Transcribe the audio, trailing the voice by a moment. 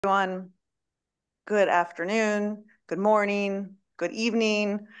Everyone, good afternoon, good morning, good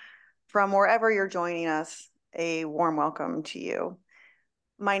evening. From wherever you're joining us, a warm welcome to you.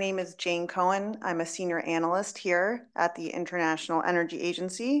 My name is Jane Cohen. I'm a senior analyst here at the International Energy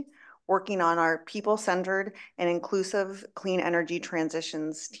Agency, working on our people-centered and inclusive clean energy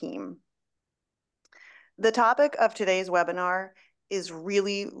transitions team. The topic of today's webinar is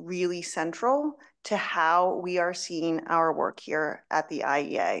really central to how we are seeing our work here at the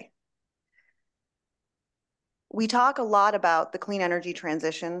IEA. We talk a lot about the clean energy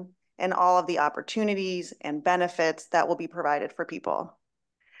transition and all of the opportunities and benefits that will be provided for people.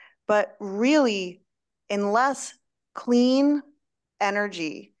 But really, unless clean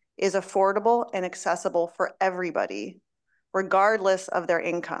energy is affordable and accessible for everybody, regardless of their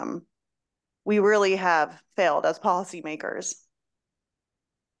income, we really have failed as policymakers.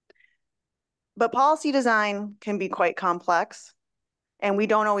 But policy design can be quite complex, and we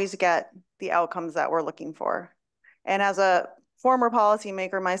don't always get the outcomes that we're looking for. And as a former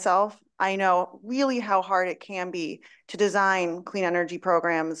policymaker myself, I know really how hard it can be to design clean energy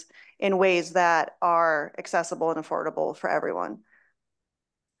programs in ways that are accessible and affordable for everyone.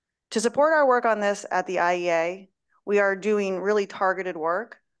 To support our work on this at the IEA, we are doing really targeted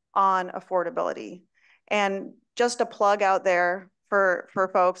work on affordability. And just a plug out there for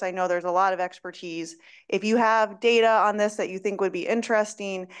folks, I know there's a lot of expertise. If you have data on this that you think would be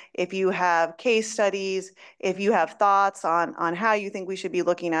interesting, if you have case studies, if you have thoughts on how you think we should be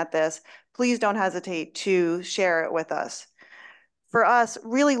looking at this, please don't hesitate to share it with us. For us,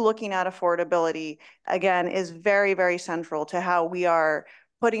 really looking at affordability, again, is very central to how we are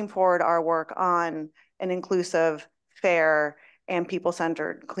putting forward our work on an inclusive, fair, and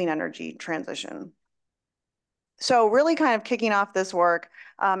people-centered clean energy transition. So really kind of kicking off this work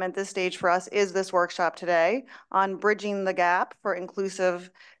at this stage for us is this workshop today on bridging the gap for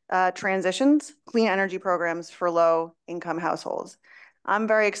inclusive transitions, clean energy programs for low-income households. I'm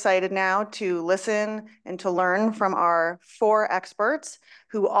very excited now to listen and to learn from our 4 experts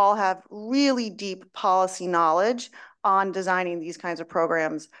who all have really deep policy knowledge on designing these kinds of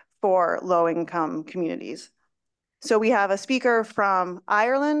programs for low-income communities. So we have a speaker from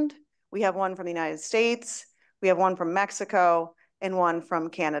Ireland, we have one from the United States, we have one from Mexico, and one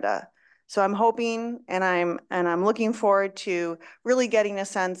from Canada. So I'm hoping and I'm looking forward to really getting a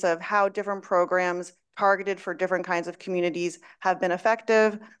sense of how different programs targeted for different kinds of communities have been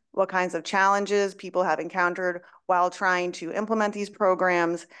effective, what kinds of challenges people have encountered while trying to implement these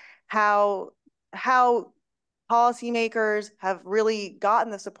programs, how policymakers have really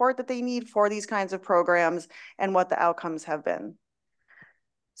gotten the support that they need for these kinds of programs and what the outcomes have been.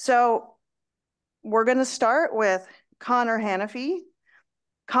 So we're going to start with Connor Hanafy.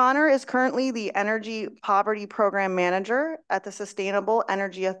 Connor is currently the Energy Poverty Program Manager at the Sustainable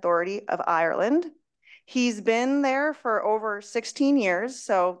Energy Authority of Ireland. He's been there for over 16 years,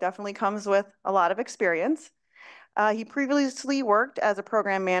 so definitely comes with a lot of experience. He previously worked as a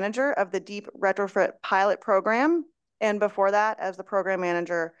program manager of the Deep Retrofit Pilot Program, and before that as the program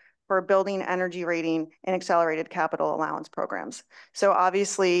manager for Building Energy Rating and Accelerated Capital Allowance programs. So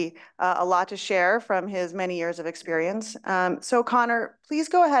obviously a lot to share from his many years of experience. So Connor, please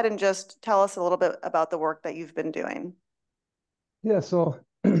go ahead and just tell us a little bit about the work that you've been doing. Yeah, so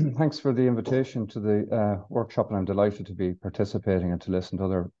thanks for the invitation to the workshop, and I'm delighted to be participating and to listen to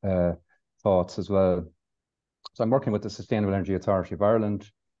other thoughts as well. So I'm working with the Sustainable Energy Authority of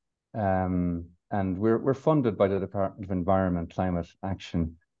Ireland, and we're funded by the Department of Environment, Climate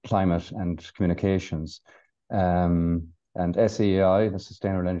Action, Climate and Communications. And SEAI, the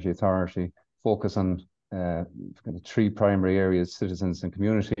Sustainable Energy Authority, focus on 3 primary areas: citizens and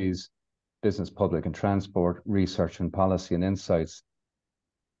communities, business, public and transport, research and policy and insights.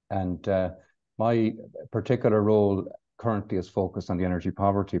 And my particular role currently is focused on the Energy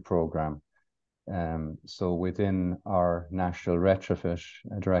Poverty Programme. So within our National Retrofit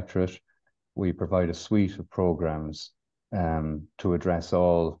Directorate, we provide a suite of programs to address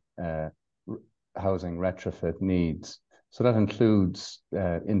all housing retrofit needs. So that includes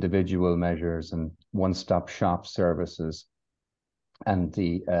individual measures and one-stop shop services, and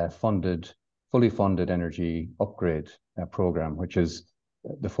the fully funded energy upgrade program, which is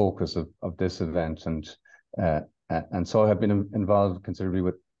the focus of this event. And so I have been involved considerably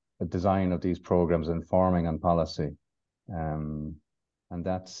with the design of these programs and forming on policy. And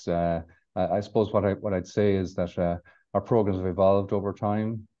that's, I suppose what I'd say is that our programs have evolved over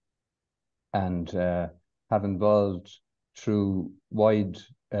time and have involved through wide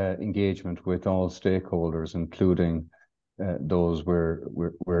engagement with all stakeholders, including those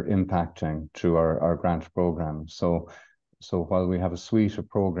we're impacting through our grant program. So So while we have a suite of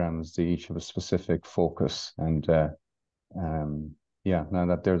programs, they each have a specific focus. And yeah, now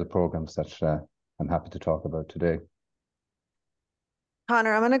that they're the programs that I'm happy to talk about today.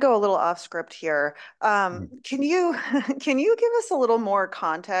 Connor, I'm going to go a little off script here. Can you can you give us a little more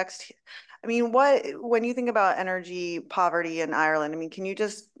context? I mean, when you think about energy poverty in Ireland, I mean, can you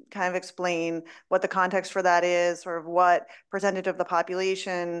just kind of explain what the context for that is, sort of what percentage of the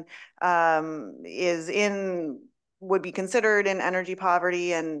population is in would be considered in energy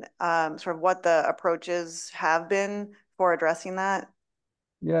poverty, and sort of what the approaches have been for addressing that?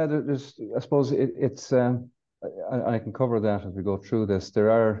 Yeah, there's, I suppose it's, I can cover that as we go through this.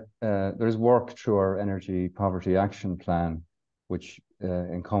 There is work through our Energy Poverty Action Plan, which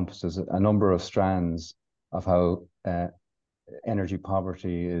encompasses a number of strands of how energy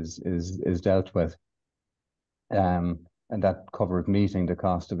poverty is dealt with. And that covered meeting the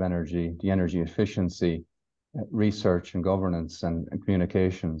cost of energy, the energy efficiency, research and governance and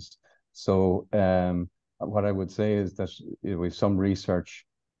communications. So what I would say is that we've some research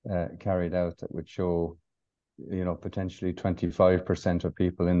carried out that would show, potentially 25% of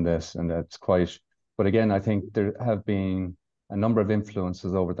people in this, and that's quite. But again, I think there have been a number of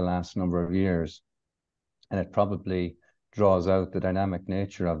influences over the last number of years, and it probably draws out the dynamic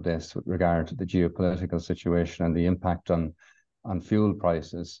nature of this with regard to the geopolitical situation and the impact on fuel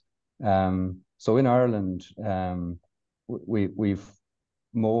prices. So in Ireland, we've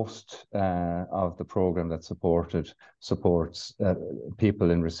most of the program that supports people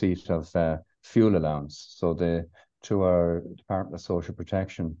in receipt of fuel allowance. So to our Department of Social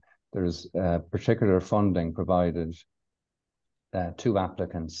Protection, there's particular funding provided to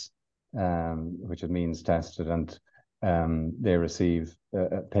applicants, which is means tested, and they receive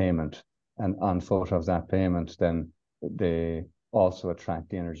a payment. And on foot of that payment, then they also attract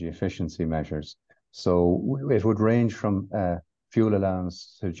the energy efficiency measures. So it would range from fuel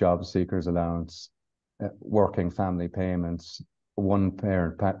allowance to job seekers allowance, working family payments, one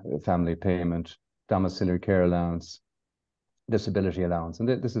parent family payment, domiciliary care allowance, disability allowance. And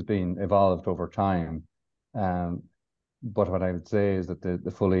this has been evolved over time. But what I would say is that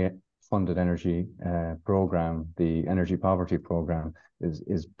the fully funded energy program, the energy poverty program,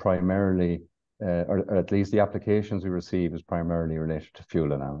 is primarily, or at least the applications we receive is primarily related to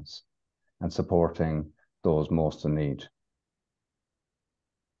fuel allowance and supporting those most in need.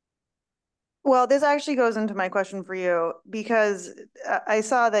 Well, this actually goes into my question for you, because I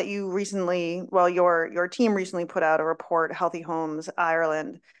saw that you recently, well, your team recently put out a report, Healthy Homes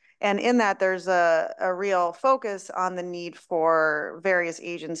Ireland. And in that, there's a real focus on the need for various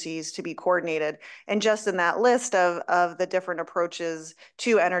agencies to be coordinated. And just in that list of the different approaches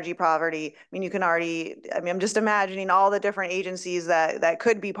to energy poverty, I mean, you can already, I mean, I'm just imagining all the different agencies that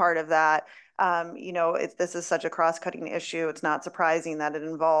could be part of that. This is such a cross-cutting issue. It's not surprising that it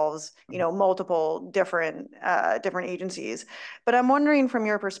involves, multiple different agencies. But I'm wondering, from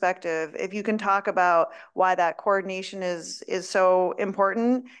your perspective, if you can talk about why that coordination is so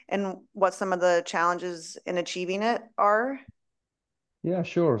important and what some of the challenges in achieving it are. Yeah,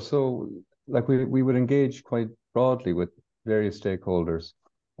 sure. So, like we would engage quite broadly with various stakeholders.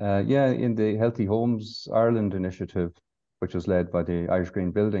 In the Healthy Homes Ireland initiative, which was led by the Irish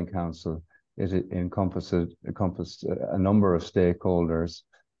Green Building Council, it encompassed a number of stakeholders,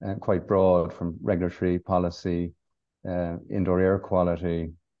 quite broad, from regulatory policy, indoor air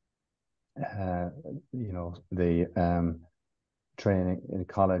quality, the training in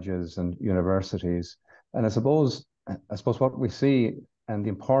colleges and universities. And I suppose what we see, and the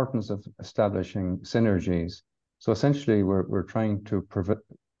importance of establishing synergies. So essentially, we're trying to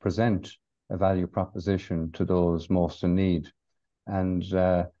present a value proposition to those most in need. And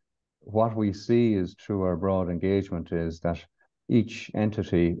what we see is, through our broad engagement, is that each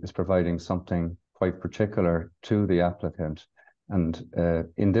entity is providing something quite particular to the applicant. And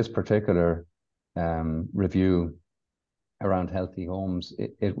in this particular review around Healthy Homes,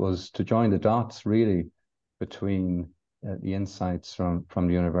 it was to join the dots really between the insights from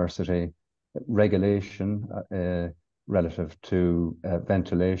the university, regulation relative to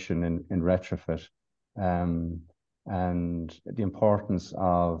ventilation in retrofit, and the importance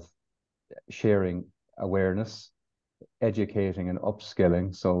of sharing awareness, educating and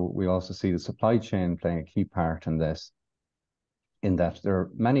upskilling. So we also see the supply chain playing a key part in this, in that there are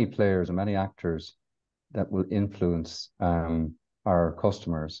many players and many actors that will influence our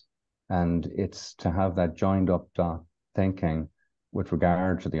customers. And it's to have that joined up thinking with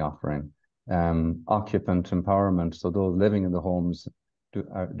regard to the offering. Occupant empowerment, so those living in the homes, do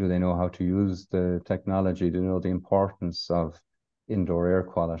they know how to use the technology? Do they know the importance of indoor air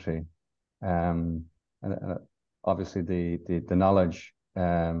quality? And obviously the knowledge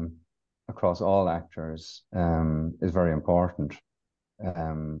across all actors is very important.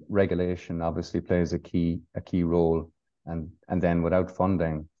 Regulation obviously plays a key role, and then without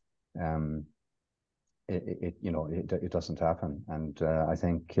funding, it doesn't happen. And I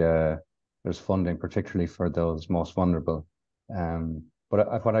think there's funding particularly for those most vulnerable.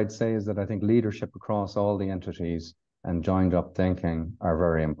 But what I'd say is that I think leadership across all the entities and joined up thinking are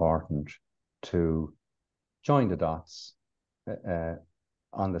very important to join the dots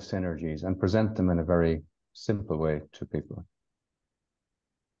on the synergies and present them in a very simple way to people.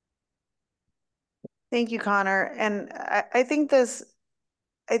 Thank you, Connor. And I think this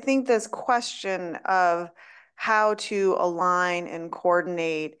question of how to align and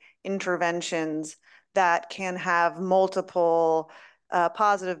coordinate interventions that can have multiple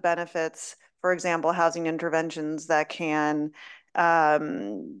positive benefits, for example, housing interventions that can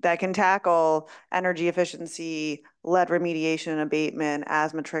tackle energy efficiency, lead remediation and abatement,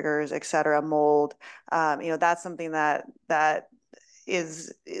 asthma triggers, et cetera, mold. That's something that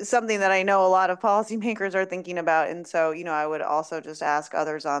is something that I know a lot of policymakers are thinking about. And so, I would also just ask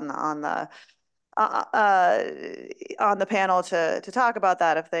others on the panel to talk about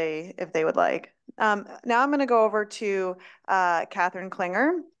that if they would like. Now I'm going to go over to Catherine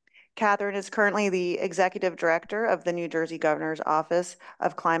Klinger. Catherine is currently the Executive Director of the New Jersey Governor's Office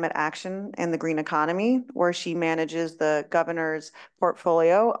of Climate Action and the Green Economy, where she manages the governor's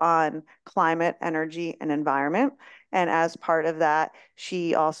portfolio on climate, energy, and environment. And as part of that,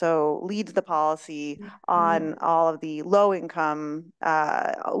 she also leads the policy on all of the low-income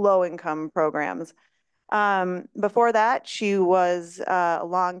programs. Before that, she was a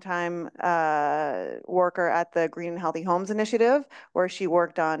longtime worker at the Green and Healthy Homes Initiative, where she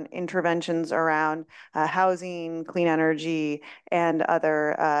worked on interventions around housing, clean energy, and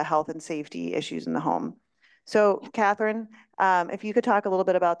other health and safety issues in the home. So, Catherine, if you could talk a little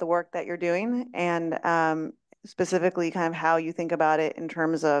bit about the work that you're doing and specifically kind of how you think about it in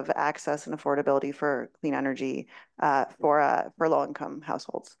terms of access and affordability for clean energy for low-income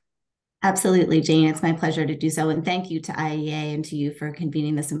households. Absolutely, Jane. It's my pleasure to do so. And thank you to IEA and to you for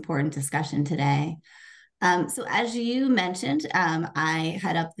convening this important discussion today. So as you mentioned, I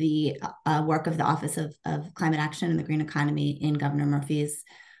head up the work of the Office of Climate Action and the Green Economy in Governor Murphy's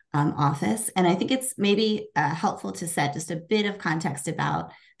office. And I think it's maybe helpful to set just a bit of context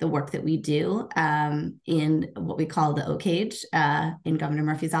about the work that we do in what we call the OCAGE in Governor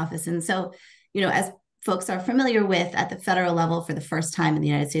Murphy's office. And so, as folks are familiar with, at the federal level, for the first time in the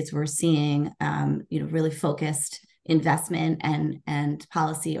United States, we're seeing, really focused investment and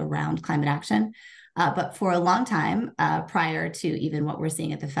policy around climate action. But for a long time, prior to even what we're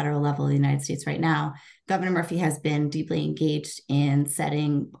seeing at the federal level in the United States right now, Governor Murphy has been deeply engaged in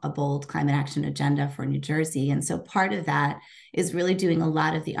setting a bold climate action agenda for New Jersey. And so part of that is really doing a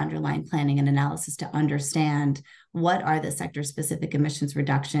lot of the underlying planning and analysis to understand what are the sector-specific emissions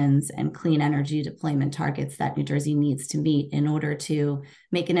reductions and clean energy deployment targets that New Jersey needs to meet in order to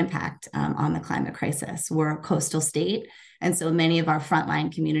make an impact on the climate crisis. We're a coastal state, and so many of our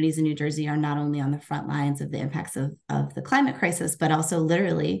frontline communities in New Jersey are not only on the front lines of the impacts of the climate crisis, but also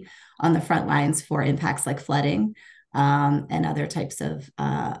literally on the front lines for impacts like flooding and other types of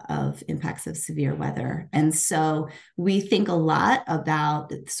impacts of severe weather. And so we think a lot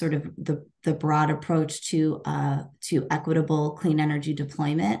about sort of the broad approach to equitable clean energy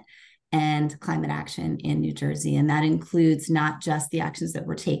deployment and climate action in New Jersey. And that includes not just the actions that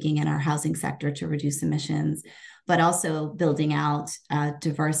we're taking in our housing sector to reduce emissions, but also building out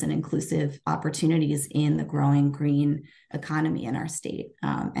diverse and inclusive opportunities in the growing green economy in our state,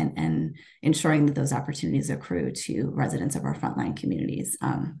 and ensuring that those opportunities accrue to residents of our frontline communities.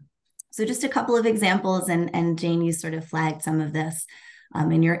 So just a couple of examples, and Jane, you sort of flagged some of this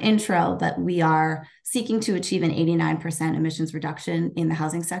in your intro, but we are seeking to achieve an 89% emissions reduction in the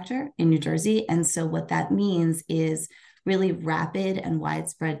housing sector in New Jersey. And so what that means is really rapid and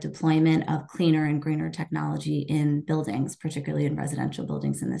widespread deployment of cleaner and greener technology in buildings, particularly in residential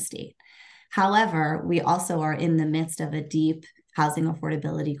buildings in the state. However, we also are in the midst of a deep housing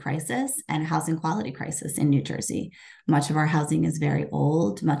affordability crisis and housing quality crisis in New Jersey. Much of our housing is very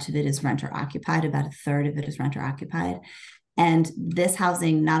old. Much of it is renter occupied. About a third of it is renter occupied. And this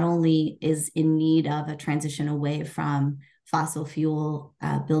housing not only is in need of a transition away from fossil fuel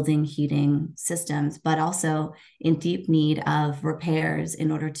building heating systems, but also in deep need of repairs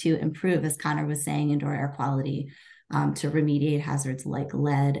in order to improve, as Connor was saying, indoor air quality, to remediate hazards like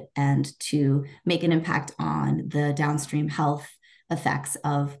lead, and to make an impact on the downstream health effects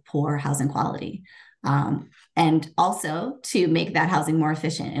of poor housing quality. and also to make that housing more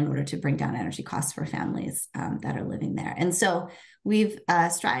efficient in order to bring down energy costs for families that are living there. And so we've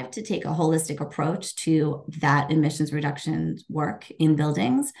strived to take a holistic approach to that emissions reduction work in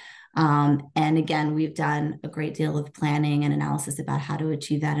buildings. And again, we've done a great deal of planning and analysis about how to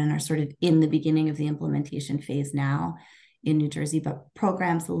achieve that and are sort of in the beginning of the implementation phase now in New Jersey. But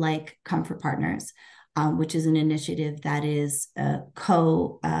programs like Comfort Partners, which is an initiative that is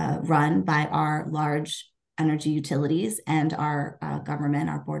co-run by our large energy utilities and our government,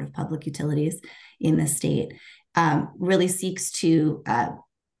 our Board of Public Utilities in the state, really seeks to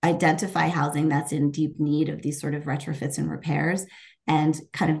identify housing that's in deep need of these sort of retrofits and repairs, and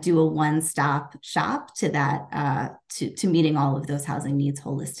kind of do a one-stop shop to that, to meeting all of those housing needs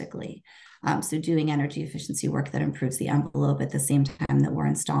holistically. So doing energy efficiency work that improves the envelope at the same time that we're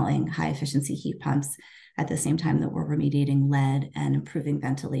installing high efficiency heat pumps, at the same time that we're remediating lead and improving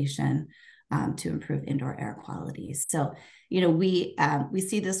ventilation to improve indoor air quality. So, we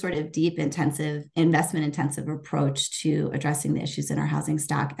see this sort of deep, intensive, investment-intensive approach to addressing the issues in our housing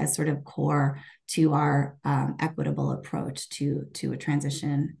stock as sort of core to our equitable approach to a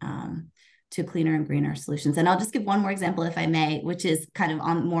transition to cleaner and greener solutions. And I'll just give one more example, if I may, which is kind of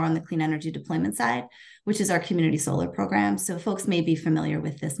more on the clean energy deployment side, which is our community solar program. So folks may be familiar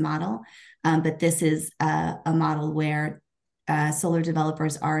with this model, but this is a model where solar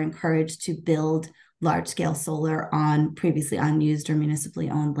developers are encouraged to build large-scale solar on previously unused or municipally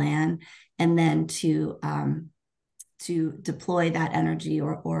owned land, and then to deploy that energy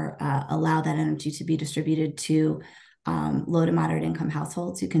or allow that energy to be distributed to low to moderate income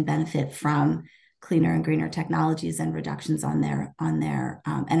households who can benefit from cleaner and greener technologies and reductions on their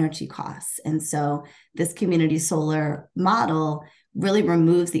energy costs. And so this community solar model really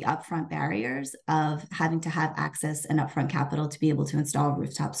removes the upfront barriers of having to have access and upfront capital to be able to install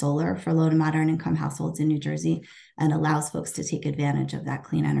rooftop solar for low to moderate income households in New Jersey, and allows folks to take advantage of that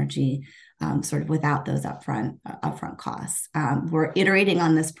clean energy sort of without those upfront costs. We're iterating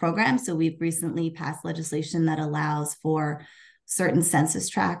on this program. So we've recently passed legislation that allows for certain census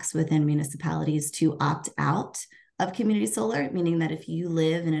tracts within municipalities to opt out of community solar, meaning that if you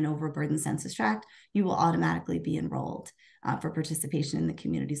live in an overburdened census tract, you will automatically be enrolled for participation in the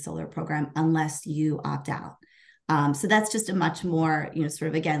community solar program unless you opt out. So that's just a much more, sort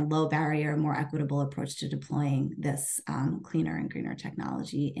of, again, low barrier, more equitable approach to deploying this cleaner and greener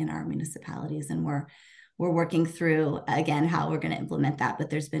technology in our municipalities. And we're working through, again, how we're going to implement that,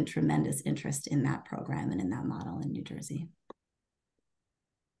 but there's been tremendous interest in that program and in that model in New Jersey.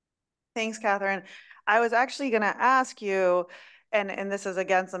 Thanks, Catherine. I was actually going to ask you, and this is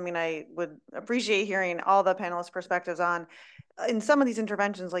again something I would appreciate hearing all the panelists' perspectives on. In some of these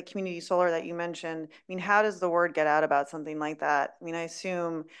interventions like community solar that you mentioned, I mean, how does the word get out about something like that? I mean, I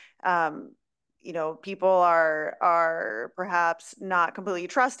assume, people are perhaps not completely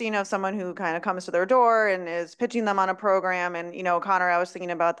trusting of someone who kind of comes to their door and is pitching them on a program. And, Connor, I was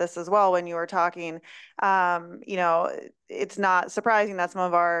thinking about this as well when you were talking. It's not surprising that some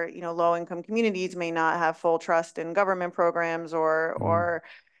of our, low-income communities may not have full trust in government programs or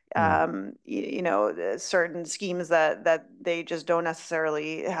certain schemes that they just don't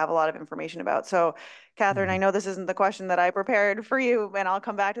necessarily have a lot of information about. So, Catherine, I know this isn't the question that I prepared for you, and I'll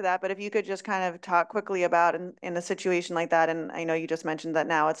come back to that, but if you could just kind of talk quickly about in a situation like that, and I know you just mentioned that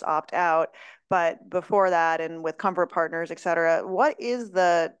now it's opt out, but before that and with Comfort Partners, et cetera, what is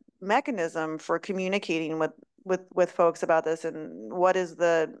the mechanism for communicating with folks about this, and what is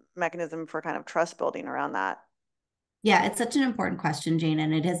the mechanism for kind of trust building around that? Yeah, it's such an important question, Jane,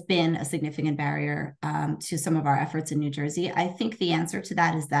 and it has been a significant barrier to some of our efforts in New Jersey. I think the answer to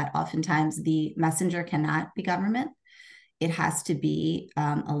that is that oftentimes the messenger cannot be government. It has to be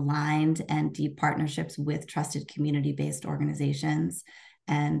aligned and deep partnerships with trusted community-based organizations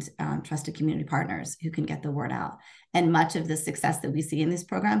and trusted community partners who can get the word out. And much of the success that we see in these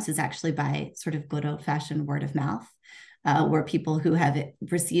programs is actually by sort of good old-fashioned word of mouth. Where people who have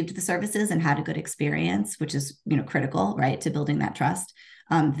received the services and had a good experience, which is critical, right, to building that trust,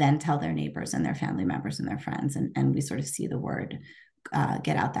 then tell their neighbors and their family members and their friends, and we sort of see the word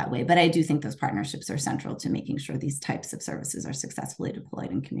get out that way. But I do think those partnerships are central to making sure these types of services are successfully deployed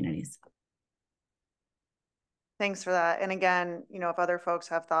in communities. Thanks for that. And again, if other folks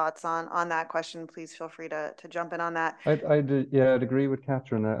have thoughts on that question, please feel free to jump in on that. I'd agree with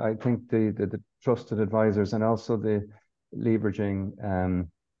Catherine. I think the trusted advisors and also the leveraging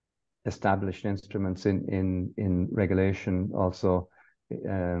established instruments in regulation also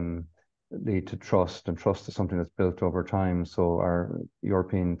lead to trust, and trust is something that's built over time. So our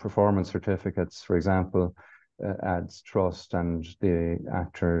European performance certificates, for example, adds trust, and the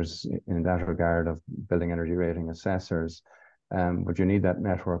actors in that regard of building energy rating assessors. But you need that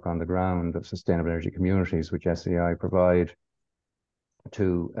network on the ground of sustainable energy communities, which SEI provide,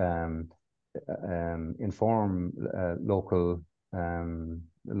 to inform local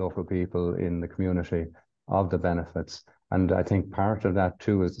people in the community of the benefits. And I think part of that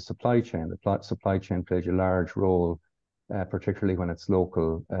too is the supply chain. The supply chain plays a large role, particularly when it's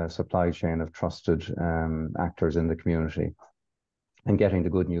local supply chain of trusted actors in the community, and getting the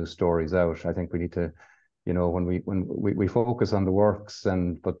good news stories out. I think we need to, when we focus on the works,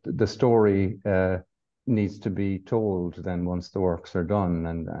 but the story needs to be told then once the works are done,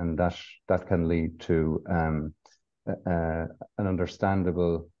 and that can lead to an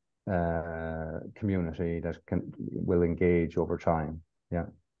understandable community that will engage over time. Yeah.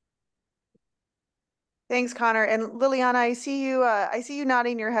 Thanks, Connor. And Liliana, I see you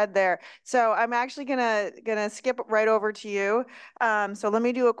nodding your head there. So I'm actually gonna skip right over to you. So let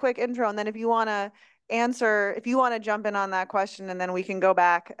me do a quick intro, and then if you want to jump in on that question, and then we can go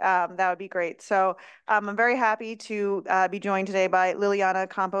back, that would be great. So I'm very happy to be joined today by Liliana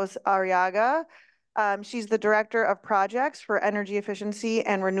Campos Arriaga. She's the Director of Projects for Energy Efficiency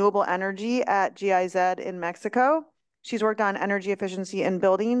and Renewable Energy at GIZ in Mexico. She's worked on energy efficiency in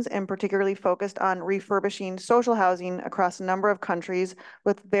buildings and particularly focused on refurbishing social housing across a number of countries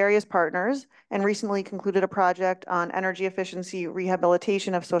with various partners, and recently concluded a project on energy efficiency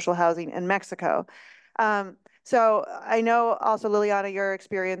rehabilitation of social housing in Mexico. So I know also, Liliana, your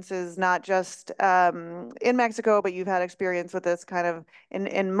experience is not just in Mexico, but you've had experience with this kind of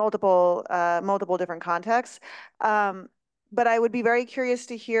in multiple different contexts. But I would be very curious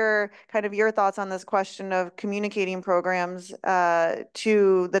to hear kind of your thoughts on this question of communicating programs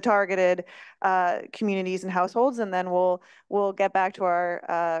to the targeted communities and households, and then we'll get back to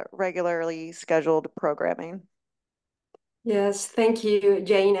our regularly scheduled programming. Yes, thank you,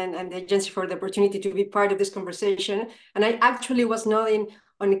 Jane, and the agency for the opportunity to be part of this conversation. And I actually was nodding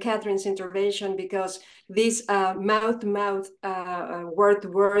on Catherine's intervention, because this mouth-to-mouth,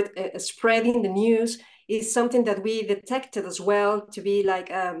 word-to-word spreading the news is something that we detected as well to be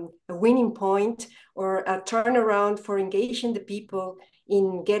like a winning point or a turnaround for engaging the people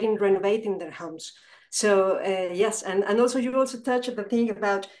in renovating their homes. So yes, and also you also touched the thing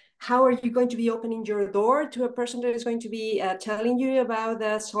about how are you going to be opening your door to a person that is going to be telling you about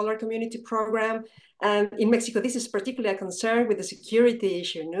the solar community program? And in Mexico, this is particularly a concern with the security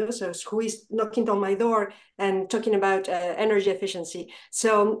issue, no? So who is knocking on my door and talking about energy efficiency?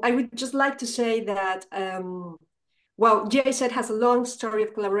 So I would just like to say that, well, GIZ has a long story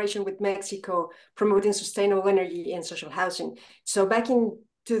of collaboration with Mexico, promoting sustainable energy and social housing. So back in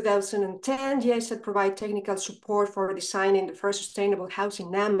 2010, GIZ provided technical support for designing the first sustainable house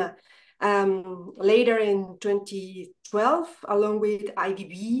in Nama. Later in 2012, along with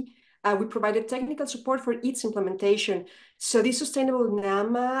IDB, we provided technical support for its implementation. So this sustainable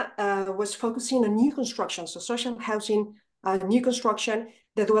Nama was focusing on new construction, so social housing, new construction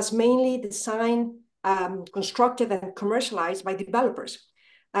that was mainly designed, constructed and commercialized by developers.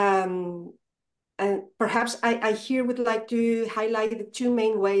 And perhaps I here would like to highlight the two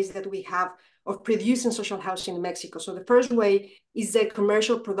main ways that we have of producing social housing in Mexico. So the first way is the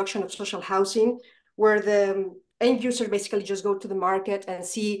commercial production of social housing, where the end user basically just go to the market and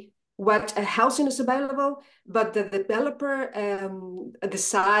see what housing is available, but the developer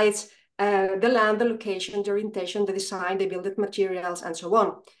decides the land, the location, the orientation, the design, the building materials, and so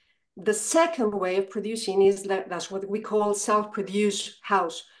on. The second way of producing is that's what we call self-produced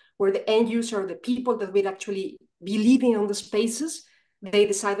house, where the end user, the people that will actually be living on the spaces, they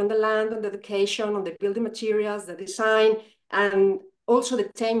decide on the land, on the location, on the building materials, the design, and also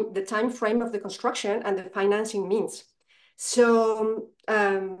the time frame of the construction and the financing means. So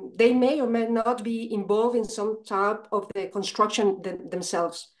they may or may not be involved in some type of the construction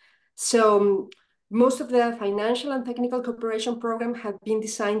themselves. So most of the financial and technical cooperation program have been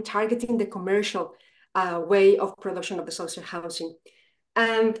designed targeting the commercial way of production of the social housing.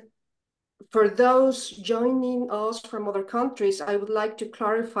 And for those joining us from other countries, I would like to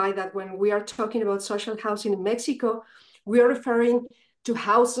clarify that when we are talking about social housing in Mexico, we are referring to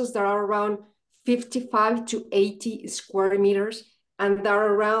houses that are around 55 to 80 square meters, and that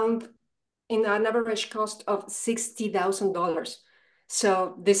are around in an average cost of $60,000.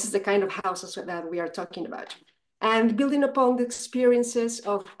 So this is the kind of houses that we are talking about. And building upon the experiences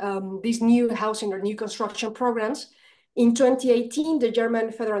of these new housing or new construction programs, in 2018, the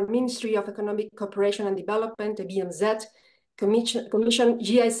German Federal Ministry of Economic Cooperation and Development, the BMZ, commissioned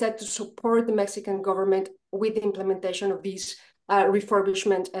GIZ to support the Mexican government with the implementation of these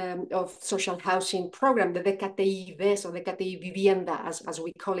refurbishment of social housing program, the DKTI VES or DKTI Vivienda, as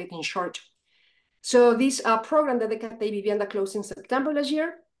we call it in short. So this program, the DKTI Vivienda, closed in September last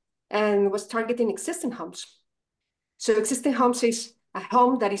year and was targeting existing homes. So existing homes is a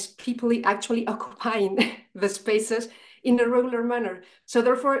home that is people actually occupying the spaces in a regular manner. So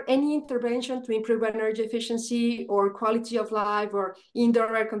therefore, any intervention to improve energy efficiency or quality of life or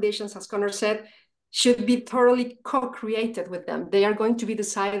indoor air conditions, as Connor said, should be thoroughly co-created with them. They are going to be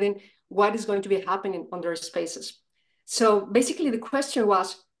deciding what is going to be happening on their spaces. So basically the question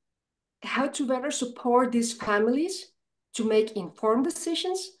was how to better support these families to make informed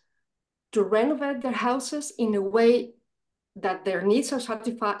decisions, to renovate their houses in a way that their needs are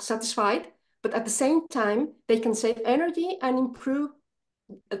satisfied, but at the same time, they can save energy and improve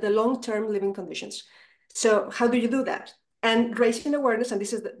the long-term living conditions. So how do you do that? And raising awareness, and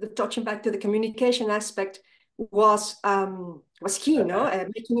this is the touching back to the communication aspect, was key, no?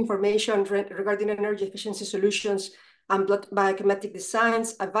 Making information regarding energy efficiency solutions and bioclimatic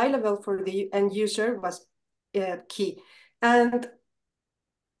designs available for the end user was key. And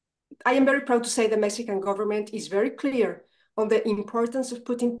I am very proud to say the Mexican government is very clear on the importance of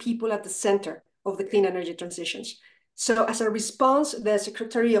putting people at the center of the clean energy transitions. So as a response, the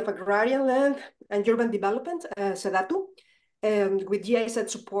Secretary of Agrarian Land and Urban Development, SEDATU, with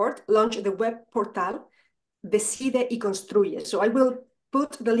GIZ support, launched the web portal, Decide y Construye. So I will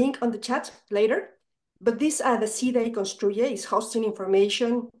put the link on the chat later, but this Decide y Construye is hosting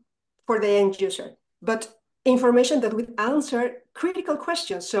information for the end user, but information that would answer critical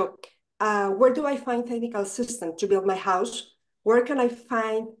questions. So where do I find technical assistance to build my house? Where can I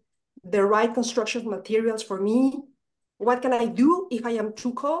find the right construction materials for me? What can I do if I am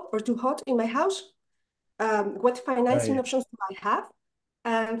too cold or too hot in my house? What financing options do I have?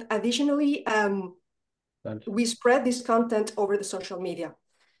 And additionally, we spread this content over the social media,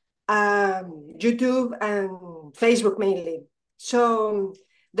 YouTube and Facebook mainly. So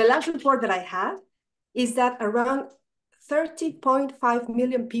the last report that I had is that around 30.5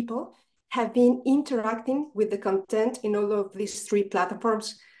 million people have been interacting with the content in all of these three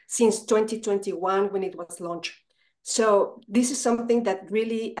platforms since 2021 when it was launched. So this is something that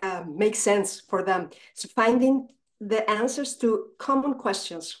really makes sense for them. So finding the answers to common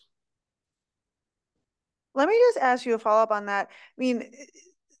questions. Let me just ask you a follow-up on that. I mean,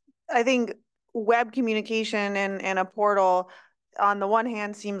 I think web communication and a portal on the one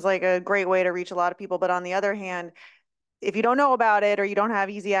hand seems like a great way to reach a lot of people, but on the other hand, if you don't know about it or you don't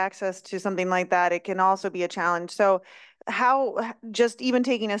have easy access to something like that, it can also be a challenge. So how, just even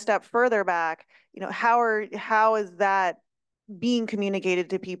taking a step further back, how is that being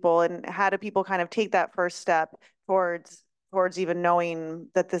communicated to people, and how do people kind of take that first step towards even knowing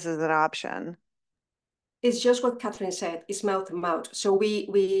that this is an option? It's just what Catherine said, it's mouth to mouth. So we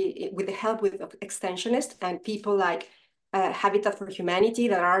with the help of extensionists and people like Habitat for Humanity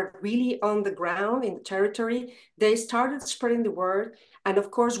that are really on the ground in the territory, they started spreading the word. And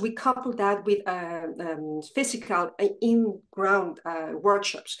of course, we coupled that with physical in-ground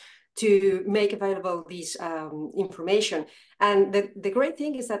workshops to make available this information. And the great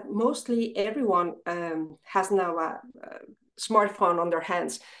thing is that mostly everyone has now a smartphone on their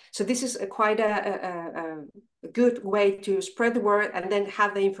hands. So this is quite a good way to spread the word and then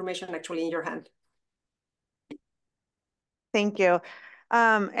have the information actually in your hand. Thank you.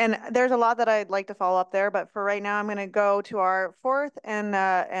 And there's a lot that I'd like to follow up there, but for right now, I'm going to go to our fourth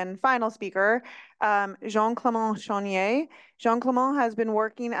and final speaker, Jean-Clément Chaunier. Jean-Clément has been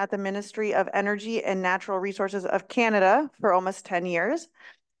working at the Ministry of Energy and Natural Resources of Canada for almost 10 years.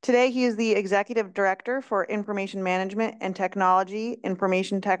 Today, he is the Executive Director for Information Management and Technology,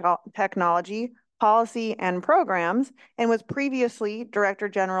 Technology, Policy and Programs, and was previously Director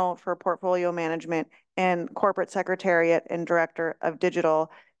General for Portfolio Management and Corporate Secretariat and Director of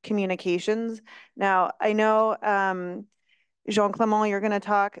Digital Communications. Now, I know, Jean-Clément, you're going to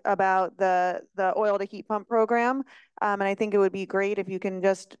talk about the oil to heat pump program, and I think it would be great if you can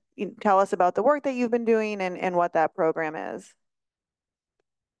just tell us about the work that you've been doing and what that program is.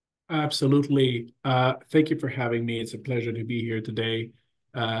 Absolutely. Thank you for having me. It's a pleasure to be here today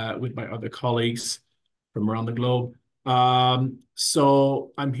with my other colleagues from around the globe.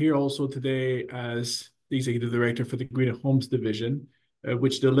 So I'm here also today as the Executive Director for the Greener Homes Division,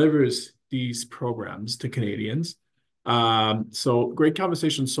 which delivers these programs to Canadians. So great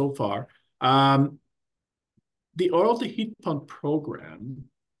conversation so far. The oil to heat pump program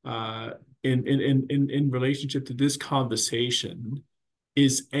in relationship to this conversation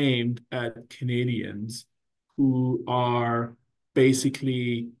is aimed at Canadians who are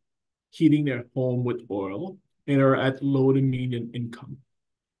basically heating their home with oil and are at low to medium income.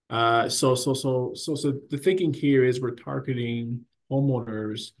 So the thinking here is we're targeting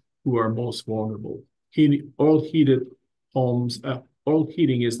homeowners who are most vulnerable. Oil heated homes, oil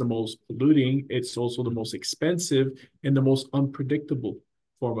heating is the most polluting. It's also the most expensive and the most unpredictable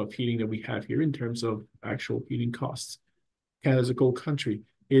form of heating that we have here in terms of actual heating costs. Canada's a cold country.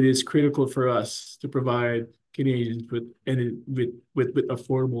 It is critical for us to provide Canadians with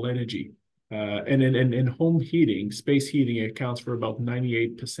affordable energy. And home heating, space heating accounts for about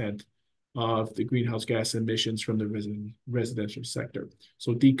 98% of the greenhouse gas emissions from the residential sector.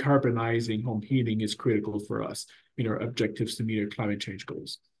 So decarbonizing home heating is critical for us in our objectives to meet our climate change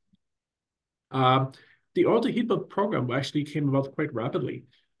goals. The Oil to Heat Pump program actually came about quite rapidly.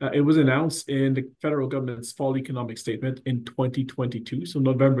 It was announced in the federal government's fall economic statement in 2022, so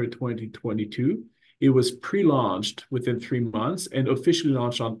November 2022. It was pre-launched within 3 months and officially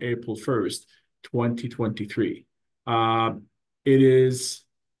launched on April 1st, 2023. It is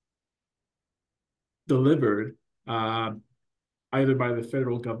delivered either by the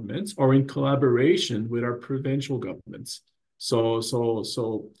federal government or in collaboration with our provincial governments. So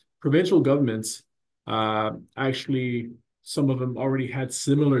provincial governments, actually, some of them already had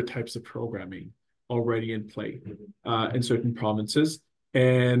similar types of programming already in play in certain provinces.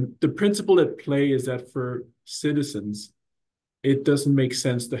 And the principle at play is that for citizens, it doesn't make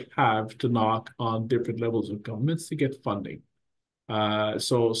sense to have to knock on different levels of governments to get funding.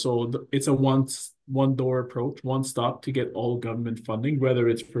 It's a one door approach, one stop to get all government funding, whether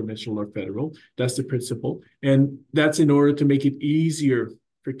it's provincial or federal. That's the principle. And that's in order to make it easier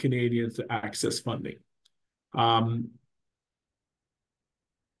for Canadians to access funding.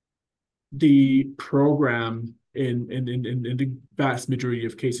 The program in the vast majority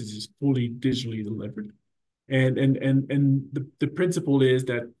of cases is fully digitally delivered. And the principle is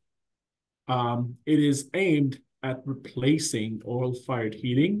that it is aimed at replacing oil-fired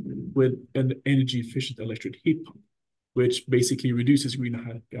heating with an energy-efficient electric heat pump, which basically reduces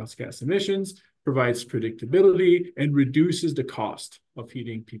greenhouse gas emissions, provides predictability, and reduces the cost of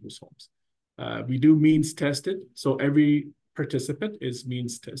heating people's homes. We do means tested, so every participant is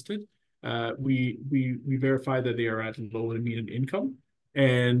means tested. We verify that they are at low and medium income,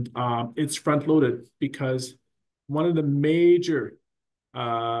 and it's front-loaded because one of the major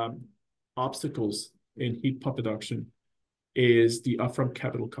obstacles in heat pump adoption is the upfront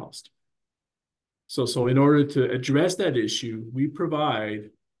capital cost. So in order to address that issue, we provide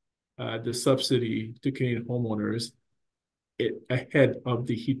the subsidy to Canadian homeowners ahead of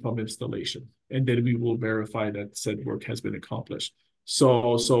the heat pump installation, and then we will verify that said work has been accomplished.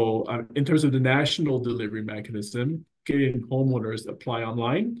 So in terms of the national delivery mechanism, Canadian homeowners apply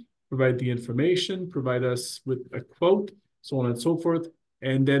online, provide the information, provide us with a quote, so on and so forth.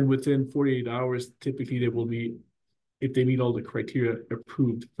 And then within 48 hours, typically they will be, if they meet all the criteria,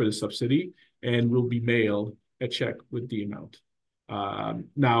 approved for the subsidy and will be mailed a check with the amount.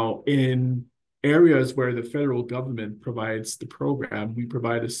 Now, in areas where the federal government provides the program, we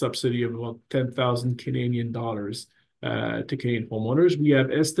provide a subsidy of about 10,000 Canadian dollars to Canadian homeowners. We have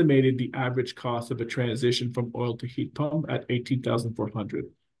estimated the average cost of a transition from oil to heat pump at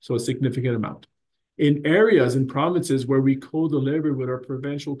 $18,400, so a significant amount. In areas and provinces where we co-deliver with our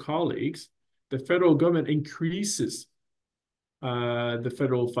provincial colleagues, the federal government increases the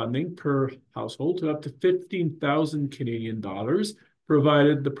federal funding per household to up to 15,000 Canadian dollars,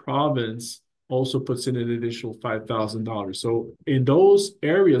 provided the province also puts in an additional $5,000. So in those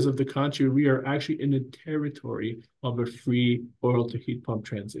areas of the country, we are actually in the territory of a free oil to heat pump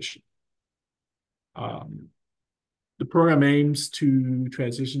transition. The program aims to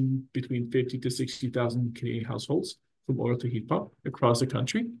transition between 50 to 60,000 Canadian households from oil to heat pump across the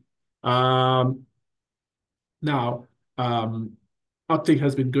country. Uptake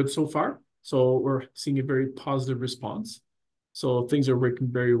has been good so far. So we're seeing a very positive response. So things are working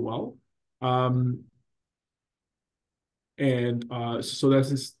very well. So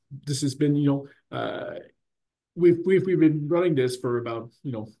this has been, we've been running this for about,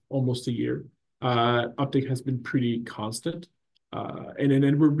 almost a year. Uptake has been pretty constant. And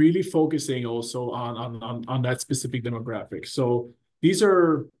then we're really focusing also on that specific demographic. So these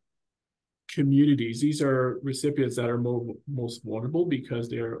are communities, these are recipients that are most vulnerable because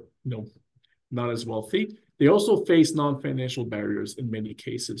they're not as wealthy. They also face non-financial barriers in many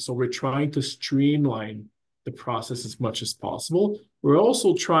cases. So we're trying to streamline the process as much as possible. We're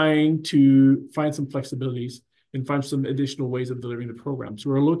also trying to find some flexibilities and find some additional ways of delivering the program. So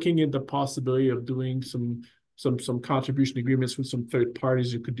we're looking at the possibility of doing some contribution agreements with some third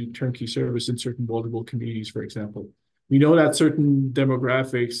parties who could do turnkey service in certain vulnerable communities, for example. We know that certain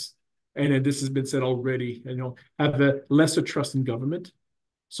demographics and then this has been said already, have a lesser trust in government.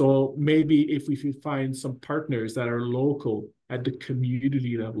 So maybe if we could find some partners that are local at the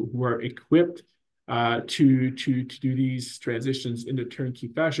community level who are equipped to do these transitions in a turnkey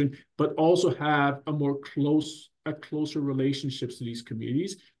fashion, but also have closer relationships to these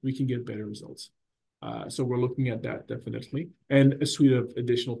communities, we can get better results. So we're looking at that definitely, and a suite of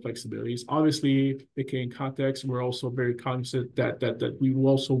additional flexibilities. Obviously, PK in context, we're also very cognizant that we will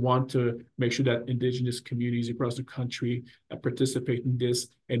also want to make sure that Indigenous communities across the country participate in this,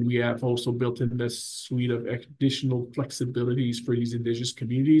 and we have also built in this suite of additional flexibilities for these Indigenous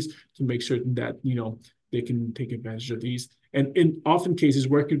communities to make certain that they can take advantage of these. And in often cases,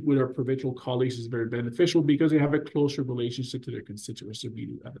 working with our provincial colleagues is very beneficial because they have a closer relationship to their constituents than we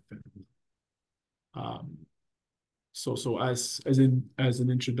do at the federal level. So as an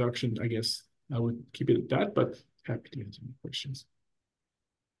introduction, I guess I would keep it at that, but happy to answer any questions.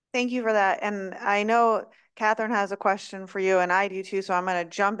 Thank you for that. And I know Catherine has a question for you, and I do too. So I'm going to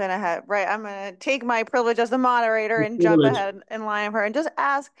jump in ahead. Right, I'm going to take my privilege as the moderator and jump ahead in line of her and just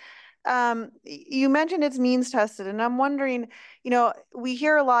ask. You mentioned it's means tested, and I'm wondering, we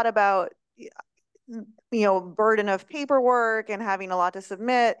hear a lot about burden of paperwork and having a lot to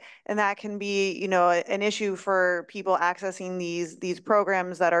submit, and that can be an issue for people accessing these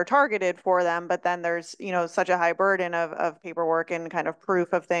programs that are targeted for them, but then there's such a high burden of paperwork and kind of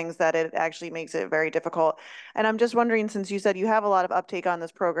proof of things that it actually makes it very difficult. And I'm just wondering, since you said you have a lot of uptake on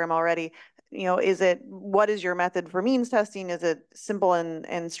this program already, what is your method for means testing? Is it simple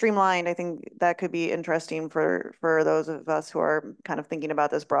and streamlined? I think that could be interesting for those of us who are kind of thinking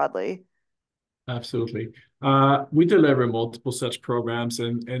about this broadly. Absolutely. We deliver multiple such programs,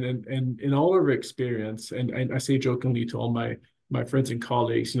 and in all of our experience, and I say jokingly to all my friends and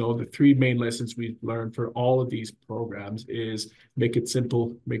colleagues, the three main lessons we've learned for all of these programs is make it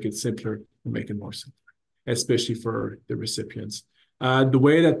simple, make it simpler, and make it more simple, especially for the recipients. The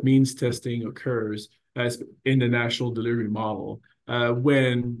way that means testing occurs as in the national delivery model,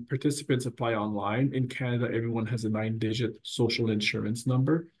 when participants apply online in Canada, everyone has a 9-digit social insurance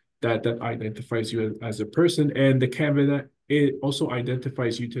number that identifies you as a person, and it also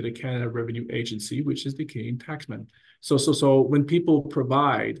identifies you to the Canada Revenue Agency, which is the Canadian taxman. So when people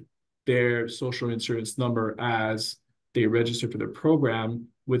provide their social insurance number as they register for the program,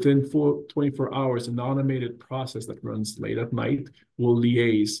 within 24 hours, an automated process that runs late at night will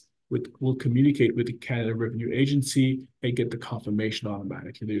communicate with the Canada Revenue Agency and get the confirmation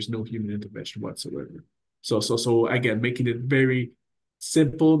automatically. There's no human intervention whatsoever. So again, making it very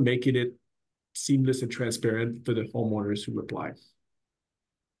simple, making it seamless and transparent for the homeowners who apply.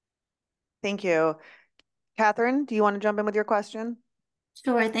 Thank you. Catherine, do you want to jump in with your question?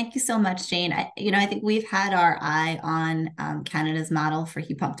 Sure. Thank you so much, Jane. I think we've had our eye on Canada's model for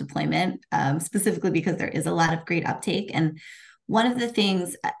heat pump deployment, specifically because there is a lot of great uptake. And one of the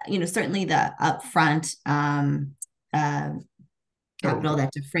things, certainly the upfront capital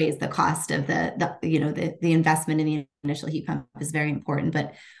that defrays the cost of the investment in the initial heat pump is very important.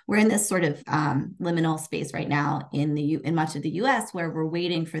 But we're in this sort of liminal space right now in much of the US, where we're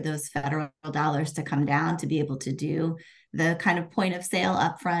waiting for those federal dollars to come down to be able to do the kind of point of sale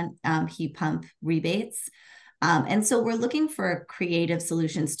upfront heat pump rebates. And so we're looking for creative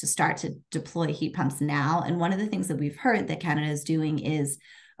solutions to start to deploy heat pumps now. And one of the things that we've heard that Canada is doing is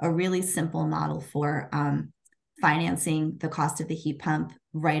a really simple model for financing the cost of the heat pump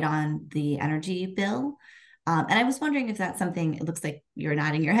right on the energy bill. And I was wondering if that's something, it looks like you're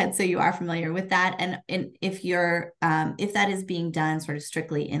nodding your head, so you are familiar with that. And if that is being done sort of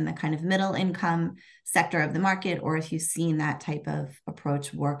strictly in the kind of middle income sector of the market, or if you've seen that type of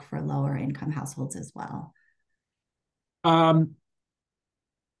approach work for lower income households as well.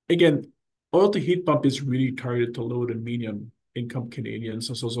 Again, oil to heat pump is really targeted to low to medium income Canadians.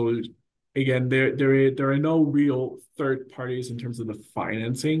 So again, there are no real third parties in terms of the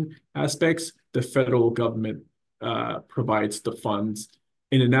financing aspects. The federal government provides the funds.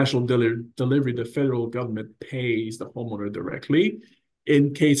 In the national delivery, the federal government pays the homeowner directly.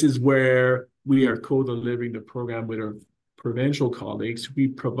 In cases where we are co-delivering the program with our provincial colleagues, we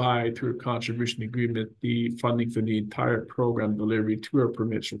provide through a contribution agreement the funding for the entire program delivery to our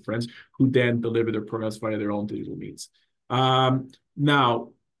provincial friends, who then deliver their programs via their own digital means. Now,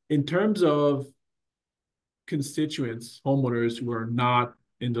 in terms of constituents, homeowners who are not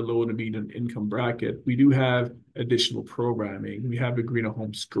in the low to medium income bracket, we do have additional programming. We have the Greener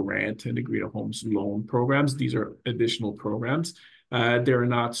Homes Grant and the Greener Homes Loan programs. These are additional programs. They're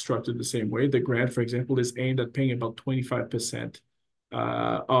not structured the same way. The grant, for example, is aimed at paying about 25%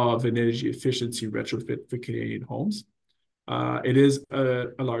 of an energy efficiency retrofit for Canadian homes. It is a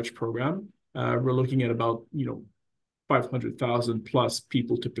large program. We're looking at about 500,000 plus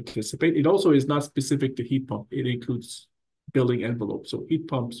people to participate. It also is not specific to heat pump. It includes building envelope, so heat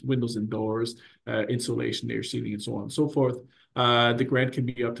pumps, windows and doors, insulation, air sealing, and so on and so forth. The grant can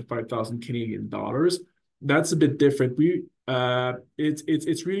be up to 5,000 Canadian dollars. That's a bit different.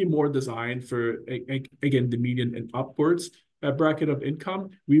 It's really more designed for, again, the median and upwards bracket of income.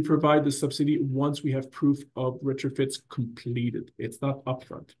 We provide the subsidy once we have proof of retrofits completed. It's not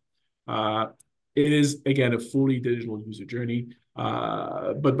upfront. It is, again, a fully digital user journey,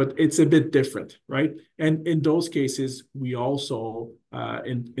 but it's a bit different, right? And in those cases, we also,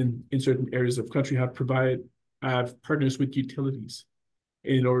 in certain areas of country, have partners with utilities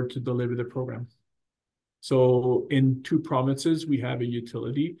in order to deliver the program. So in 2 provinces, we have a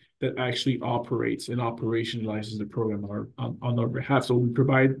utility that actually operates and operationalizes the program on our behalf. So we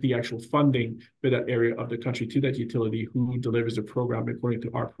provide the actual funding for that area of the country to that utility who delivers the program according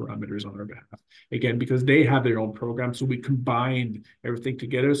to our parameters on our behalf. Again, because they have their own program, so we combine everything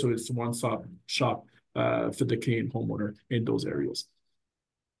together. So it's one-stop shop for the Canadian homeowner in those areas.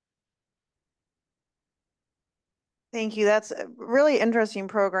 Thank you. That's a really interesting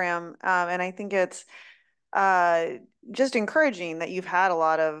program. And I think it's just encouraging that you've had a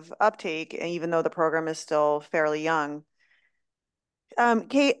lot of uptake, even though the program is still fairly young.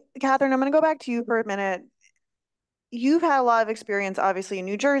 Catherine, I'm going to go back to you for a minute. You've had a lot of experience, obviously, in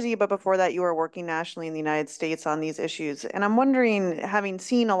New Jersey, but before that, you were working nationally in the United States on these issues. And I'm wondering, having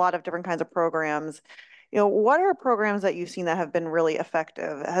seen a lot of different kinds of programs, what are programs that you've seen that have been really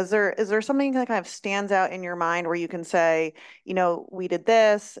effective? Is there something that kind of stands out in your mind where you can say, we did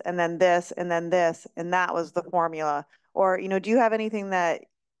this, and then this, and then this, and that was the formula? Or, do you have anything that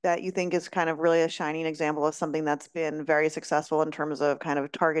you think is kind of really a shining example of something that's been very successful in terms of kind of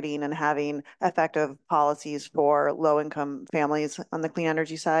targeting and having effective policies for low-income families on the clean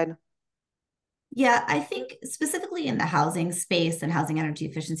energy side? Yeah, I think specifically in the housing space and housing energy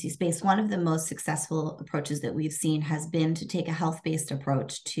efficiency space, one of the most successful approaches that we've seen has been to take a health-based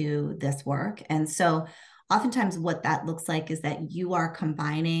approach to this work. And so oftentimes what that looks like is that you are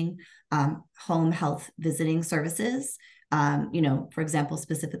combining home health visiting services, for example,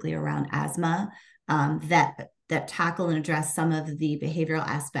 specifically around asthma, that tackle and address some of the behavioral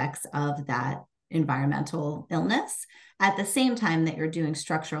aspects of that environmental illness, at the same time that you're doing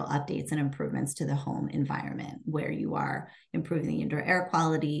structural updates and improvements to the home environment, where you are improving the indoor air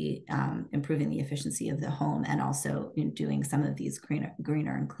quality, improving the efficiency of the home, and also doing some of these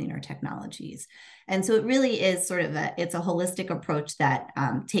greener and cleaner technologies. And so it really is sort of it's a holistic approach that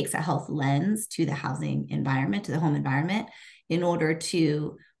takes a health lens to the housing environment, to the home environment, in order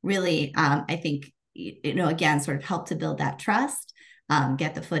to really, I think, again, sort of help to build that trust.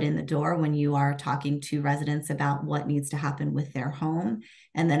 Get the foot in the door when you are talking to residents about what needs to happen with their home,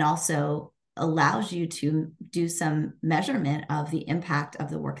 and then also allows you to do some measurement of the impact of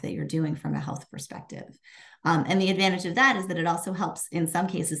the work that you're doing from a health perspective. And the advantage of that is that it also helps in some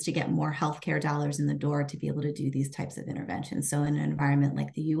cases to get more healthcare dollars in the door to be able to do these types of interventions. So in an environment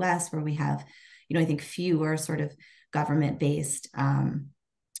like the US, where we have, I think fewer sort of government-based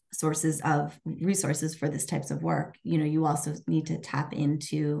sources of resources for this types of work, you also need to tap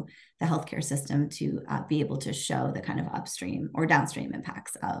into the healthcare system to be able to show the kind of upstream or downstream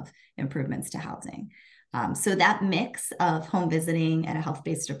impacts of improvements to housing. So that mix of home visiting and a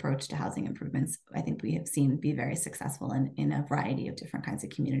health-based approach to housing improvements, I think we have seen be very successful in a variety of different kinds of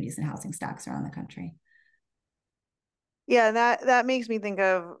communities and housing stocks around the country. Yeah, that makes me think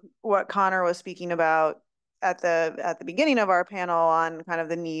of what Connor was speaking about at the beginning of our panel on kind of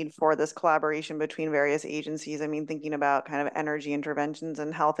the need for this collaboration between various agencies. I mean, thinking about kind of energy interventions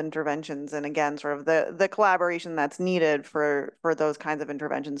and health interventions, and again, sort of the collaboration that's needed for those kinds of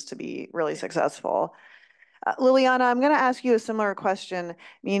interventions to be really successful. Liliana, I'm going to ask you a similar question. I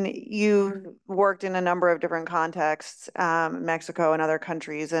mean, you've worked in a number of different contexts, Mexico and other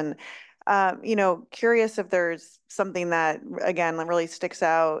countries, and curious if there's something that, again, really sticks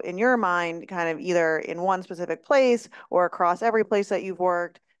out in your mind, kind of either in one specific place or across every place that you've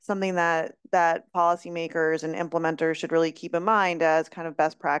worked, something that policymakers and implementers should really keep in mind as kind of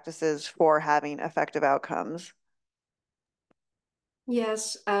best practices for having effective outcomes.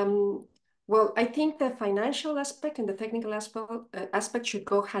 Yes. Well, I think the financial aspect and the technical aspect should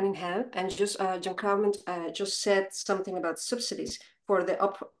go hand in hand. And just Jean-Claude just said something about subsidies for the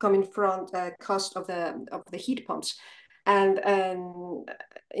upcoming front cost of the heat pumps. And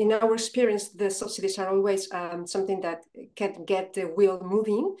in our experience, the subsidies are always something that can get the wheel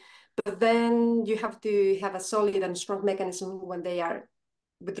moving. But then you have to have a solid and strong mechanism when they are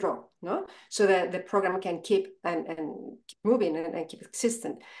withdraw, no? So that the program can keep and keep moving and keep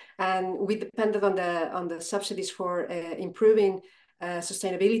existent. And we depended on the subsidies for improving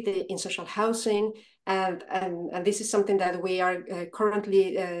sustainability in social housing, and this is something that we are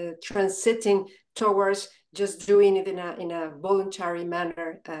currently transiting towards, just doing it in a voluntary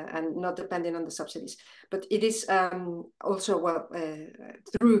manner and not depending on the subsidies. But it is also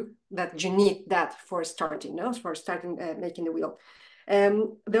through that you need that for starting, no? For starting making the wheel.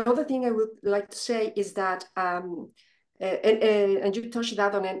 The other thing I would like to say is that, and you touched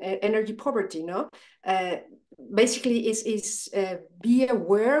that on energy poverty, no? Basically, is be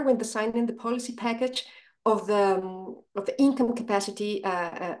aware when designing the policy package of the income capacity,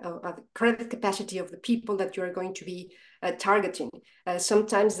 of the credit capacity of the people that you are going to be targeting.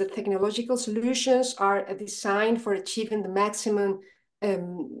 Sometimes the technological solutions are designed for achieving the maximum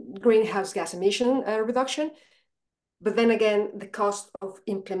greenhouse gas emission reduction. But then again, the cost of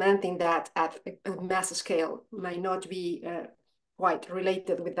implementing that at a mass scale might not be quite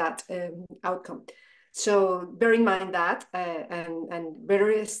related with that outcome. So bear in mind that, and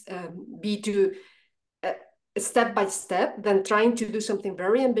better be to step by step than trying to do something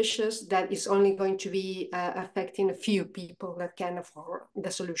very ambitious that is only going to be affecting a few people that can afford the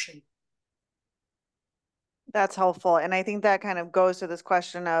solution. That's helpful. And I think that kind of goes to this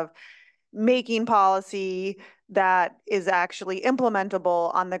question of making policy that is actually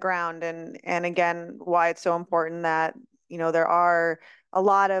implementable on the ground. And again, why it's so important that, you know, there are a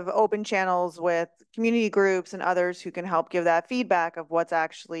lot of open channels with community groups and others who can help give that feedback of what's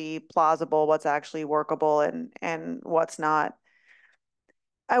actually plausible, what's actually workable, and what's not.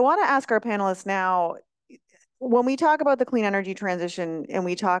 I want to ask our panelists now, when we talk about the clean energy transition and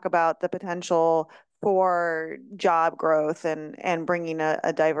we talk about the potential for job growth and bringing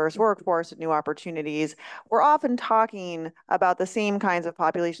a diverse workforce and new opportunities, we're often talking about the same kinds of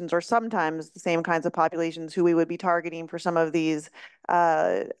populations, or sometimes the same kinds of populations who we would be targeting for some of these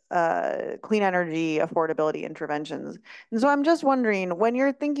clean energy affordability interventions. And so I'm just wondering, when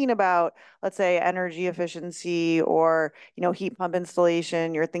you're thinking about, let's say, energy efficiency or, you know, heat pump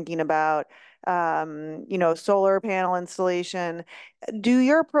installation, you're thinking about you know, solar panel installation. Do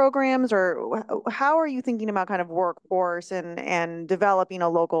your programs, or how are you thinking about kind of workforce and developing a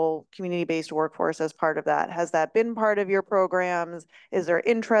local community-based workforce as part of that? Has that been part of your programs? Is there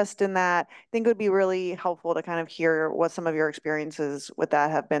interest in that? I think it would be really helpful to kind of hear what some of your experiences with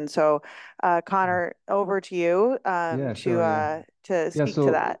that have been. So, Connor, over to you to speak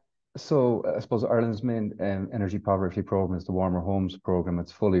to that. So I suppose Ireland's main energy poverty program is the Warmer Homes program.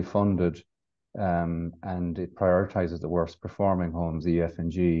 It's fully funded, and it prioritizes the worst performing homes, EF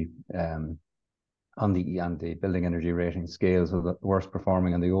and G, on the building energy rating scale. So the worst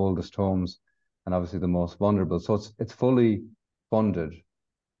performing and the oldest homes, and obviously the most vulnerable. So it's fully funded,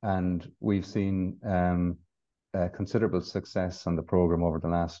 and we've seen considerable success on the program over the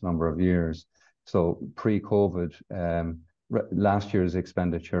last number of years. So pre-COVID, last year's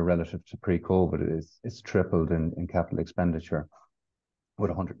expenditure relative to pre-COVID it's tripled in capital expenditure, with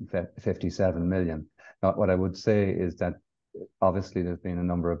 157 million. Now, what I would say is that obviously there's been a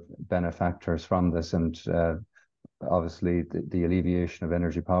number of benefactors from this, and obviously the alleviation of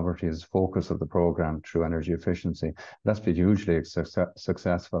energy poverty is the focus of the program through energy efficiency. That's been hugely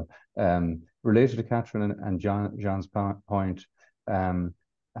successful. Related to Catherine and John's point,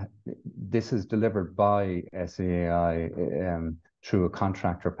 this is delivered by SEAI through a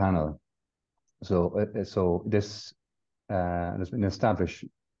contractor panel. So this there's been an established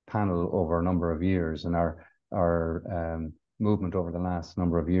panel over a number of years, and our movement over the last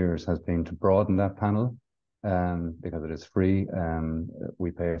number of years has been to broaden that panel, because it is free.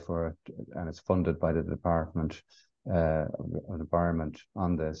 We pay for it, and it's funded by the Department of Environment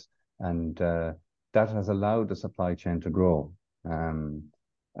on this, and that has allowed the supply chain to grow. And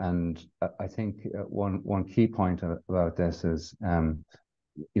I think one key point about this is,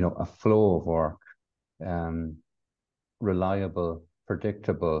 you know, a flow of work, reliable,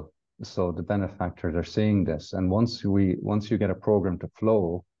 predictable. So the benefactors are seeing this, and once you get a program to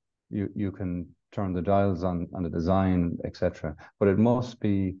flow, you can turn the dials on the design, etc. But it must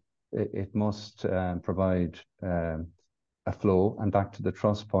provide a flow, and back to the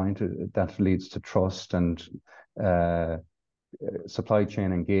trust point, that leads to trust and supply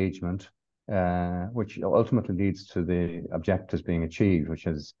chain engagement, which ultimately leads to the objectives being achieved, which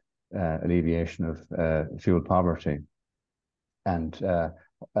is alleviation of fuel poverty. And I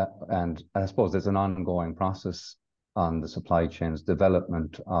suppose there's an ongoing process on the supply chain's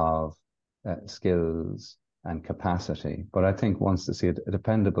development of skills and capacity. But I think once they see a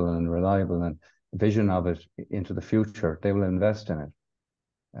dependable and reliable and vision of it into the future, they will invest in it.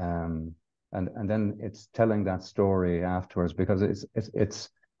 And then it's telling that story afterwards, because it's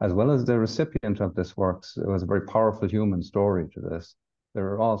as well as the recipient of this works, it was a very powerful human story to this. There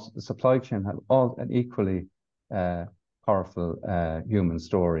are also, the supply chain had all an equally powerful human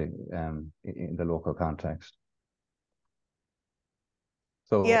story in the local context.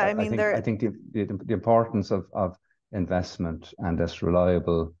 So Yeah, I mean, I think the importance of investment and this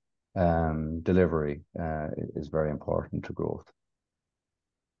reliable delivery is very important to growth.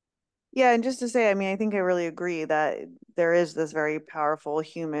 Yeah, and just to say, I mean, I think I really agree that there is this very powerful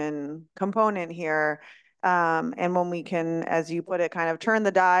human component here. And when we can, as you put it, kind of turn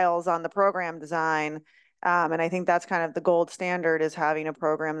the dials on the program design, and I think that's kind of the gold standard, is having a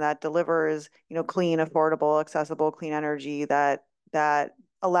program that delivers, clean, affordable, accessible, clean energy that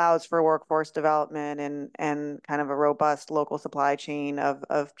allows for workforce development and kind of a robust local supply chain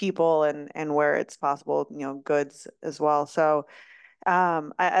of people and where it's possible, goods as well. So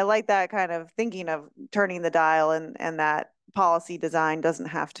I like that kind of thinking of turning the dial, and that policy design doesn't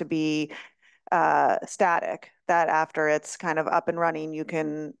have to be static, that after it's kind of up and running, you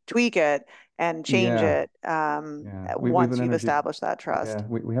can tweak it and change it once you've established that trust. Yeah,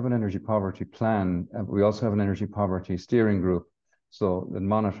 we have an energy poverty plan. We also have an energy poverty steering group, so that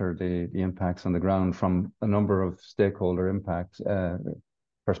monitor the impacts on the ground from a number of stakeholder impact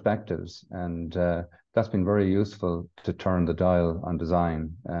perspectives, and that's been very useful to turn the dial on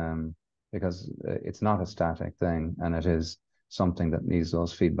design, because it's not a static thing, and it is something that needs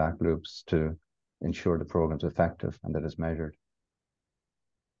those feedback loops to ensure the program's effective and that it's measured.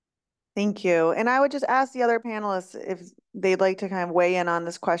 Thank you. And I would just ask the other panelists if they'd like to kind of weigh in on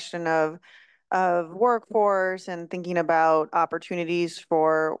this question of workforce and thinking about opportunities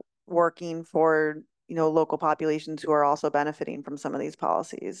for working for, local populations who are also benefiting from some of these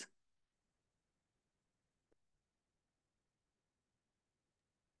policies.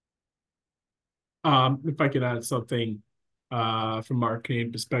 If I could add something from our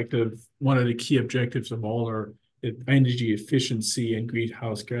Canadian perspective, one of the key objectives of all our energy efficiency and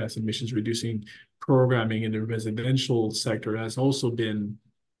greenhouse gas emissions reducing programming in the residential sector has also been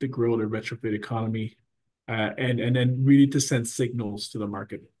to grow the retrofit economy, and then really to send signals to the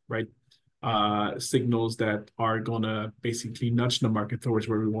market, right? Signals that are going to basically nudge the market towards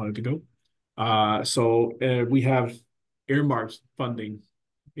where we want it to go. So we have earmarked funding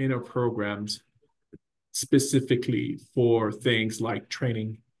in our programs specifically for things like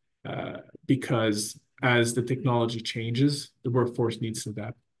training, because as the technology changes, the workforce needs to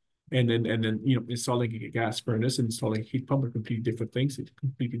adapt. And then installing a gas furnace and installing a heat pump are completely different things. It's a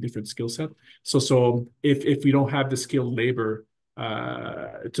completely different skill set. So if we don't have the skilled labor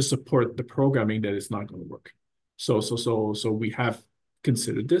to support the programming, that is not going to work. So we have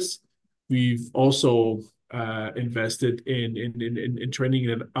considered this. We've also invested in training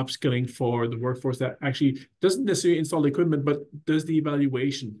and upskilling for the workforce that actually doesn't necessarily install the equipment, but does the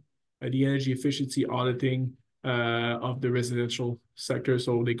evaluation, the energy efficiency auditing of the residential sector.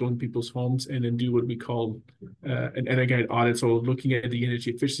 So they go in people's homes and then do what we call an energy audit. So looking at the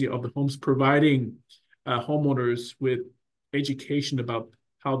energy efficiency of the homes, providing homeowners with education about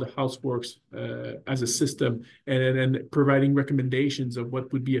how the house works as a system, and then providing recommendations of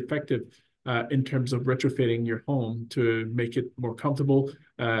what would be effective in terms of retrofitting your home to make it more comfortable,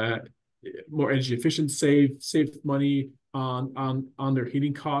 more energy efficient, save money on their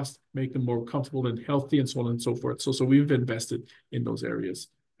heating costs, make them more comfortable and healthy, and so on and so forth. So we've invested in those areas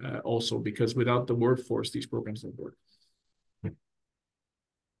also, because without the workforce, these programs don't work.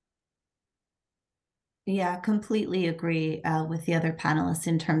 Yeah, completely agree with the other panelists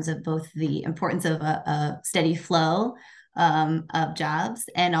in terms of both the importance of a steady flow of jobs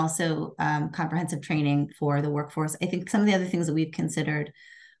and also comprehensive training for the workforce. I think some of the other things that we've considered,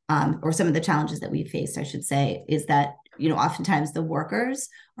 or some of the challenges that we've faced, I should say, is that, oftentimes the workers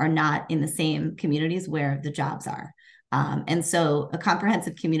are not in the same communities where the jobs are. And so a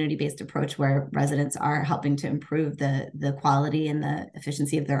comprehensive community-based approach where residents are helping to improve the quality and the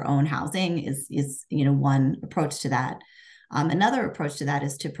efficiency of their own housing is one approach to that. Another approach to that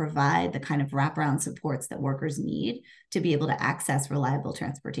is to provide the kind of wraparound supports that workers need to be able to access reliable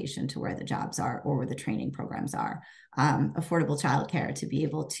transportation to where the jobs are or where the training programs are. Affordable childcare to be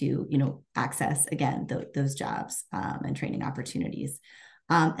able to, access, again, those jobs and training opportunities.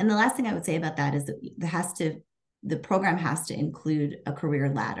 And the last thing I would say about that is that the program has to include a career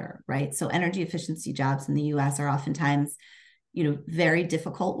ladder, right? So energy efficiency jobs in the US are oftentimes very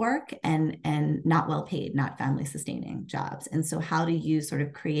difficult work and not well paid, not family sustaining jobs. And so how do you sort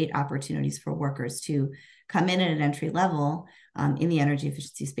of create opportunities for workers to come in at an entry level in the energy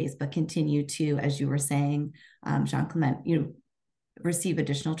efficiency space, but continue to, as you were saying, Jean-Clement, receive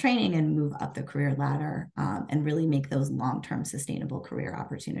additional training and move up the career ladder, and really make those long-term sustainable career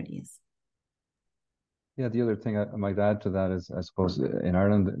opportunities. Yeah, the other thing I might add to that is, I suppose, in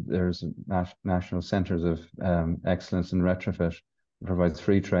Ireland, there's national centres of excellence in retrofit, provides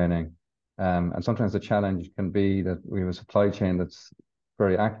free training. And sometimes the challenge can be that we have a supply chain that's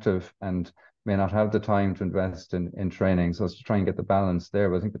very active and may not have the time to invest in training. So it's to try and get the balance there.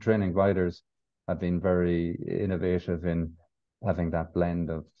 But I think the training providers have been very innovative in having that blend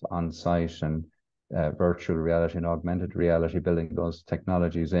of on-site and virtual reality and augmented reality, building those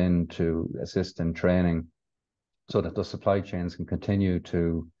technologies in to assist in training so that those supply chains can continue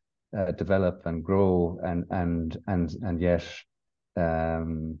to develop and grow and yet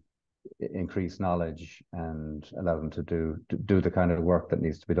increase knowledge and allow them to do the kind of work that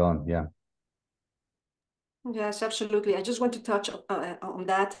needs to be done. Yeah. Yes, absolutely. I just want to touch on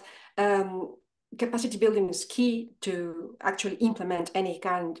that. Capacity building is key to actually implement any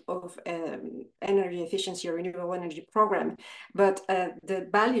kind of energy efficiency or renewable energy program. But the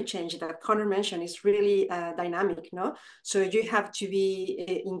value change that Connor mentioned is really dynamic, no? So you have to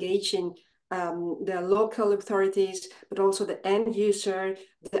be engaging the local authorities, but also the end user,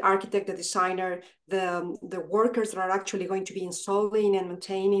 the architect, the designer, the workers that are actually going to be installing and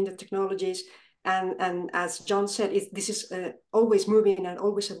maintaining the technologies. And as John said, this is always moving and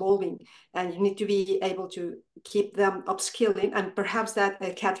always evolving, and you need to be able to keep them upskilling. And perhaps that,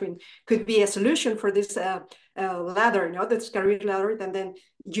 Catherine, could be a solution for this ladder, you know, this career ladder. And then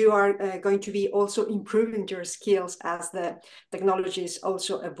you are going to be also improving your skills as the technologies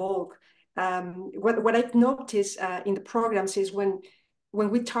also evolve. What I've noticed in the programs is when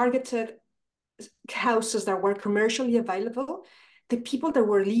we targeted houses that were commercially available, the people that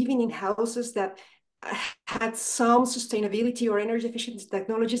were living in houses that had some sustainability or energy efficiency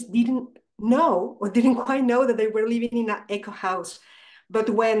technologies didn't know or didn't quite know that they were living in an eco house. But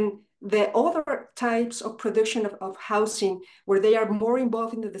when the other types of production of housing, where they are more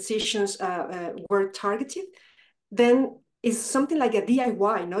involved in the decisions, were targeted, then it's something like a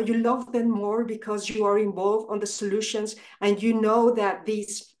DIY. No, you love them more because you are involved on the solutions and you know that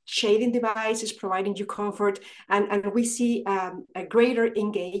these shading device is providing you comfort, and we see a greater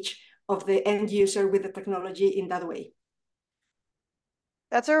engage of the end user with the technology in that way.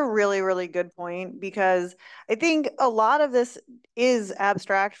 That's a really, really good point, because I think a lot of this is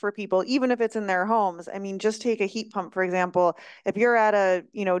abstract for people, even if it's in their homes. I mean, just take a heat pump, for example. If you're at a,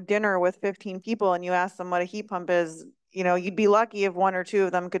 dinner with 15 people and you ask them what a heat pump is, you'd be lucky if one or two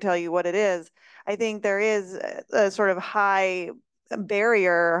of them could tell you what it is. I think there is a sort of high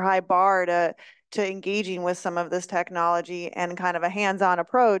barrier, high bar to engaging with some of this technology, and kind of a hands-on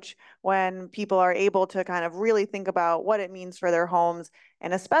approach when people are able to kind of really think about what it means for their homes.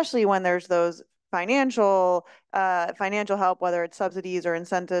 And especially when there's those financial help, whether it's subsidies or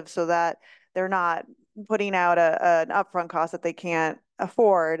incentives, so that they're not putting out an upfront cost that they can't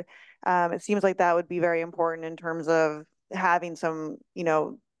afford. It seems like that would be very important in terms of having some,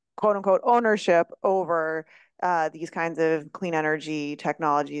 quote unquote, ownership over these kinds of clean energy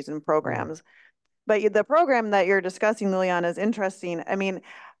technologies and programs. But the program that you're discussing, Liliana, is interesting. I mean,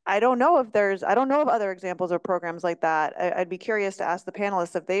 I don't know of other examples of programs like that. I'd be curious to ask the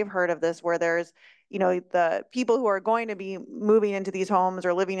panelists if they've heard of this, where there's, the people who are going to be moving into these homes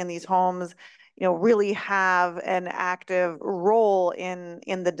or living in these homes, really have an active role in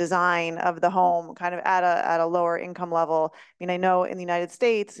the design of the home, kind of at a lower income level. I mean, I know in the United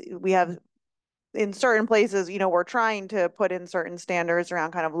States, we have, in certain places, we're trying to put in certain standards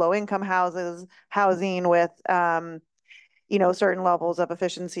around kind of low income housing with, certain levels of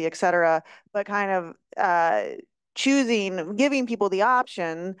efficiency, et cetera, but kind of giving people the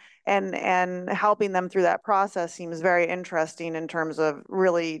option and helping them through that process seems very interesting in terms of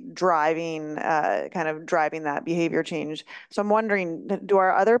really driving that behavior change. So I'm wondering, do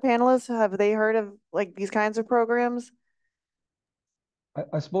our other panelists, have they heard of like these kinds of programs?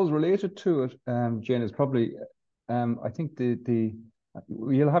 I suppose related to it, Jane, is probably, I think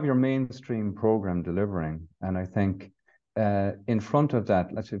you'll have your mainstream program delivering, and I think in front of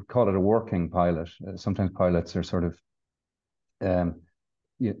that, let's call it a working pilot. Sometimes pilots are sort of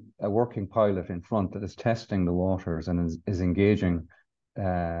a working pilot in front that is testing the waters and is engaging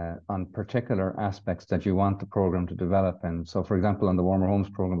on particular aspects that you want the program to develop. And so, for example, on the Warmer Homes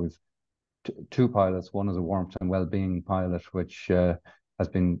program, we've two pilots. One is a warmth and well-being pilot, which has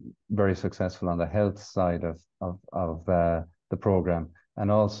been very successful on the health side of the program.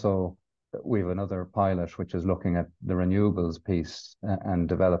 And also we have another pilot which is looking at the renewables piece and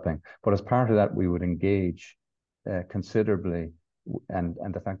developing. But as part of that, we would engage considerably, and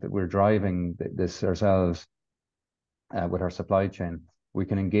the fact that we're driving this ourselves with our supply chain, we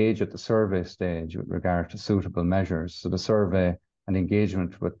can engage at the survey stage with regard to suitable measures. So the survey and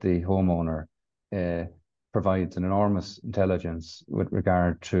engagement with the homeowner provides an enormous intelligence with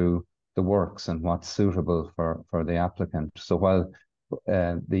regard to the works and what's suitable for the applicant. So while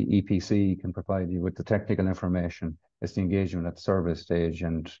the EPC can provide you with the technical information, it's the engagement at the survey stage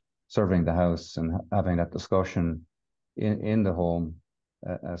and surveying the house and having that discussion in the home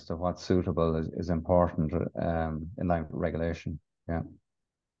as to what's suitable is important in line with regulation. Yeah.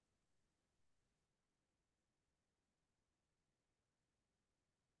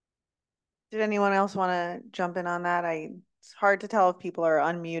 Did anyone else want to jump in on that? It's hard to tell if people are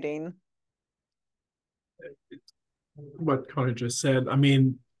unmuting. What Connor just said, I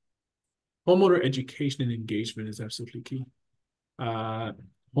mean, homeowner education and engagement is absolutely key.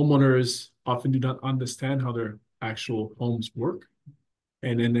 Homeowners often do not understand how their actual homes work,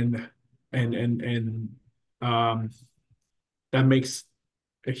 and that makes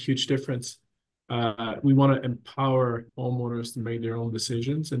a huge difference. We want to empower homeowners to make their own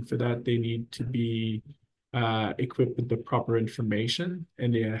decisions, and for that they need to be equipped with the proper information,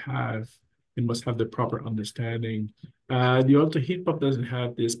 and they must have the proper understanding. The Ultra Heat Pump doesn't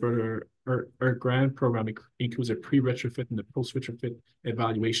have this, but our grant program includes a pre-retrofit and the post-retrofit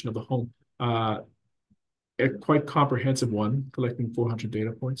evaluation of the home. A quite comprehensive one, collecting 400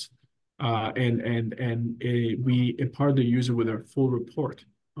 data points. We empower the user with a full report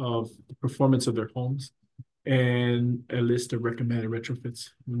of the performance of their homes and a list of recommended retrofits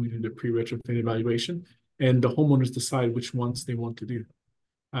when we do the pre-retrofit evaluation. And the homeowners decide which ones they want to do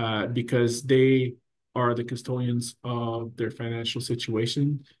because they are the custodians of their financial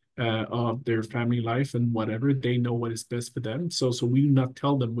situation, of their family life and whatever. They know what is best for them. So we do not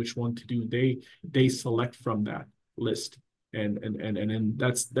tell them which one to do. They select from that list. And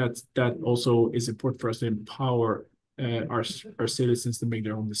that also is important for us to empower our citizens to make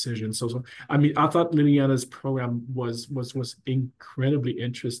their own decisions. So I mean, I thought Liliana's program was incredibly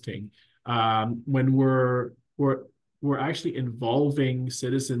interesting. When we're actually involving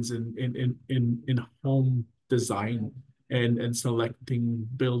citizens in home design and selecting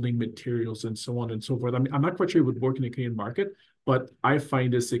building materials and so on and so forth. I mean, I'm not quite sure it would work in the Canadian market, but I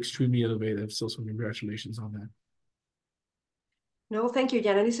find this extremely innovative. So congratulations on that. No, thank you,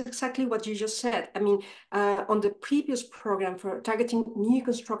 Jan. And it's exactly what you just said. I mean, on the previous program for targeting new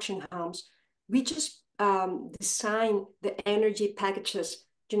construction homes, we just designed the energy packages,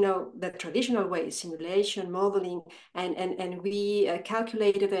 you know, the traditional way, simulation, modeling, and we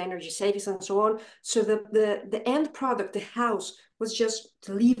calculated the energy savings and so on. So the end product, the house, was just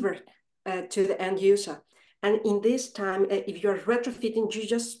delivered to the end user. And in this time, if you're retrofitting, you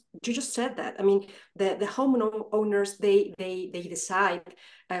just said that. I mean, the homeowners, they decide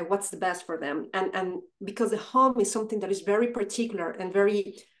what's the best for them, and because the home is something that is very particular and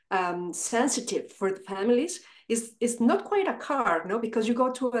very sensitive for the families. It's not quite a car, no, because you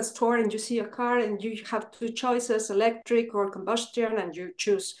go to a store and you see a car and you have two choices, electric or combustion, and you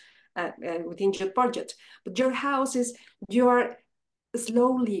choose within your budget. But your house is you're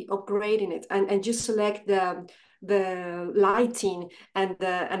slowly upgrading it, and you select the lighting and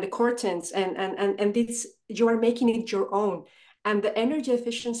the curtains and this, you are making it your own. And the energy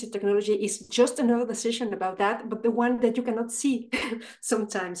efficiency technology is just another decision about that, but the one that you cannot see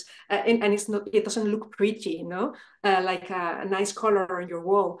sometimes, and it doesn't look pretty, you know, like a nice color on your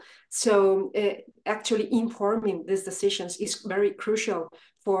wall. So actually informing these decisions is very crucial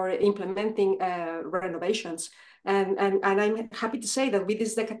for implementing renovations. And I'm happy to say that with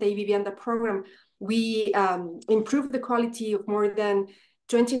this Decatei Vivienda program, we improved the quality of more than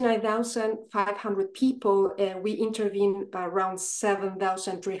 29,500 people. We intervened around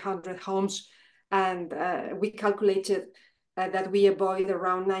 7,300 homes, and we calculated that we avoid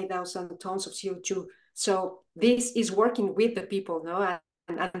around 9,000 tons of CO2. So this is working with the people, no,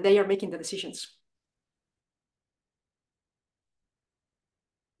 and they are making the decisions.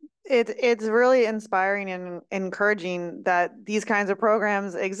 It's really inspiring and encouraging that these kinds of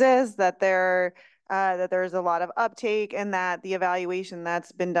programs exist, that there's a lot of uptake, and that the evaluation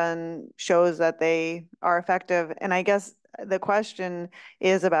that's been done shows that they are effective. And I guess the question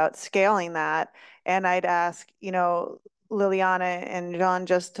is about scaling that. And I'd ask, you know, Liliana and John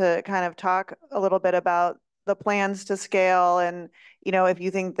just to kind of talk a little bit about the plans to scale, and, you know, if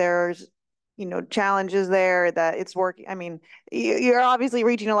you think there's, you know, challenges there, that it's working. I mean, you're obviously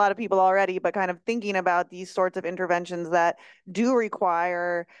reaching a lot of people already, but kind of thinking about these sorts of interventions that do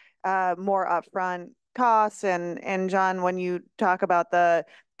require more upfront costs. And John, when you talk about the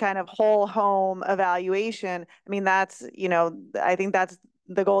kind of whole home evaluation, I mean, that's, you know, I think that's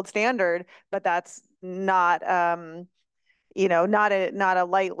the gold standard, but that's not not a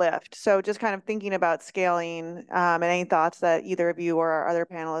light lift. So just kind of thinking about scaling, and any thoughts that either of you or our other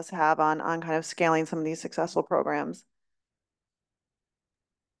panelists have on kind of scaling some of these successful programs.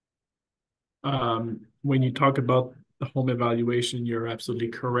 When you talk about the home evaluation, you're absolutely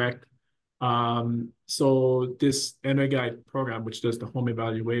correct. So this Energuide program, which does the home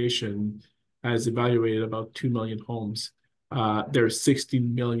evaluation, has evaluated about 2 million homes. There are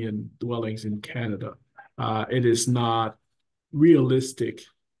 16 million dwellings in Canada. It is not realistic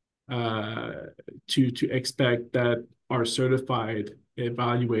to expect that our certified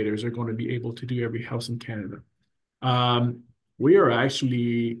evaluators are going to be able to do every house in Canada. We are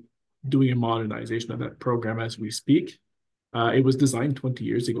actually doing a modernization of that program as we speak. It was designed 20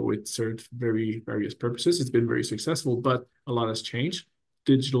 years ago. It served various purposes. It's been very successful, but a lot has changed.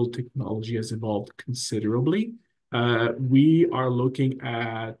 Digital technology has evolved considerably. We are looking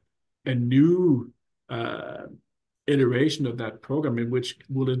at a new iteration of that program, in which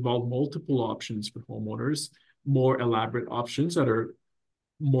will involve multiple options for homeowners, more elaborate options that are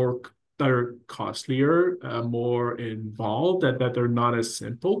costlier, more involved, that they're not as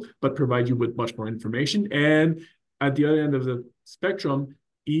simple, but provide you with much more information. And at the other end of the spectrum,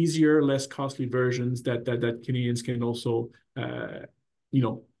 easier, less costly versions that Canadians can also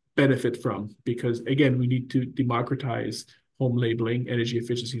benefit from. Because again, we need to democratize home labeling, energy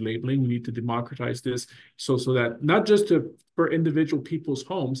efficiency labeling. We need to democratize this so that not just for individual people's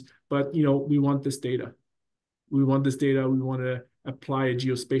homes, but we want this data. We want this data. We want to apply a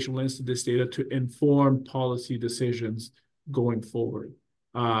geospatial lens to this data to inform policy decisions going forward.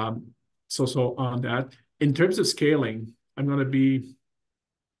 So on that, in terms of scaling, I'm going to be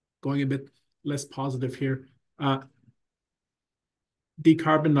going a bit less positive here.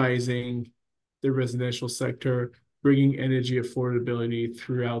 Decarbonizing the residential sector, bringing energy affordability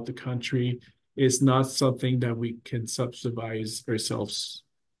throughout the country is not something that we can subsidize ourselves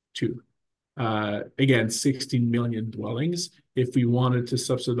to. Again, 16 million dwellings. If we wanted to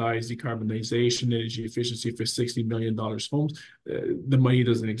subsidize decarbonization, energy efficiency for $60 million homes, the money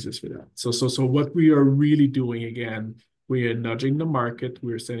doesn't exist for that. So what we are really doing, again, we are nudging the market.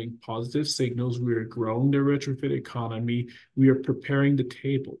 We're sending positive signals. We are growing the retrofit economy. We are preparing the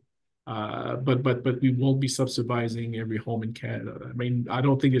table. But we won't be subsidizing every home in Canada. I mean, I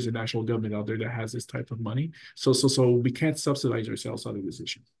don't think there's a national government out there that has this type of money. So we can't subsidize ourselves out of this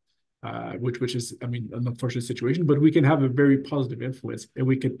issue. Which is, I mean, an unfortunate situation, but we can have a very positive influence, and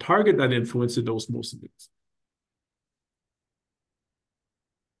we can target that influence to those most in need.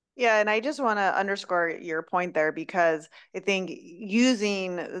 Yeah, and I just want to underscore your point there, because I think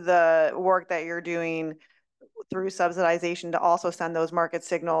using the work that you're doing through subsidization to also send those market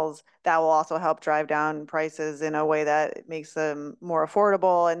signals, that will also help drive down prices in a way that makes them more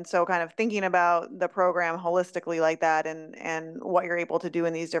affordable. And so kind of thinking about the program holistically like that, and what you're able to do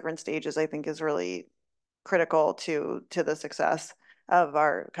in these different stages, I think is really critical to the success of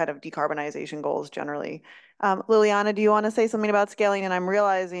our kind of decarbonization goals generally. Liliana, do you want to say something about scaling? And I'm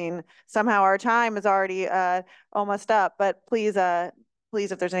realizing somehow our time is already almost up, but please,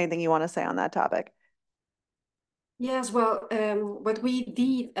 if there's anything you want to say on that topic. Yes, well, what we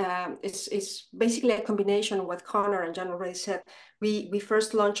did is basically a combination of what Connor and John already said. We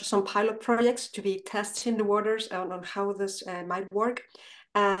first launched some pilot projects to be testing the waters on how this might work.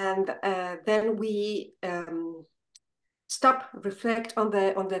 And then we stop, reflect on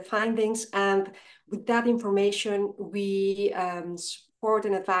the findings, and with that information, we support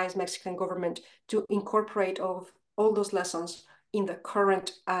and advise Mexican government to incorporate all those lessons in the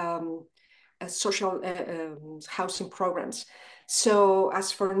current social housing programs. So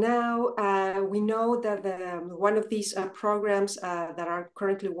as for now, we know that one of these programs that are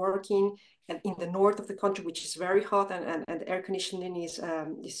currently working in the north of the country, which is very hot, and air conditioning is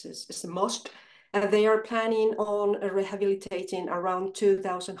the most, they are planning on rehabilitating around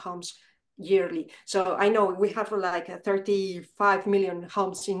 2,000 homes yearly. So I know we have like 35 million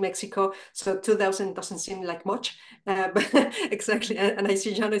homes in Mexico, so 2,000 doesn't seem like much, but exactly. And I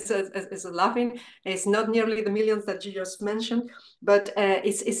see John is laughing. It's not nearly the millions that you just mentioned, but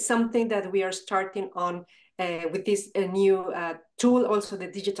it's something that we are starting on with this new tool, also the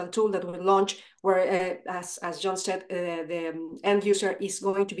digital tool that we'll launch, where, as John said, the end user is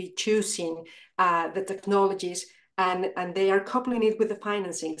going to be choosing the technologies, and they are coupling it with the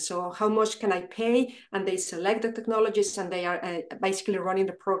financing. So how much can I pay? And they select the technologies, and they are basically running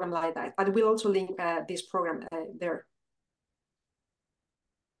the program like that. And we'll also link this program there.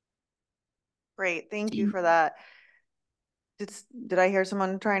 Great, thank you for that. Did I hear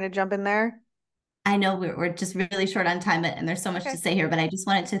someone trying to jump in there? I know we're just really short on time, and there's so much to say here, but I just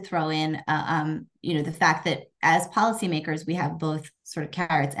wanted to throw in, the fact that as policymakers, we have both sort of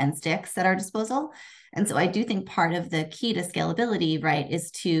carrots and sticks at our disposal. And so I do think part of the key to scalability, right, is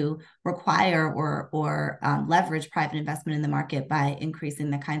to require or leverage private investment in the market by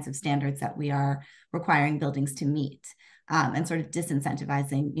increasing the kinds of standards that we are requiring buildings to meet. And sort of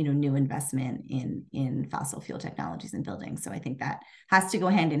disincentivizing, new investment in fossil fuel technologies and buildings. So I think that has to go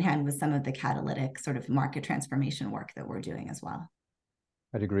hand in hand with some of the catalytic sort of market transformation work that we're doing as well.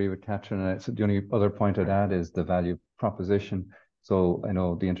 I'd agree with Catherine. So the only other point I'd add is the value proposition. So I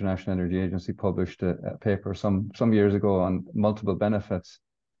know the International Energy Agency published a paper some years ago on multiple benefits,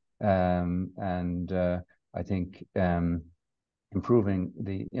 and I think improving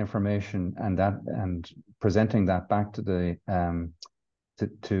the information and presenting that back to the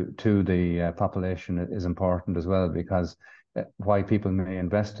population is important as well, because why people may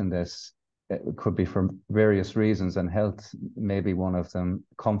invest in this, it could be for various reasons, and health may be one of them,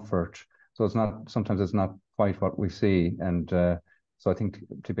 comfort. So sometimes it's not quite what we see, and so I think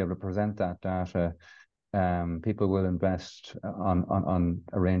to be able to present that data, people will invest on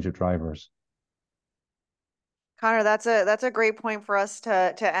a range of drivers. Connor, that's a great point for us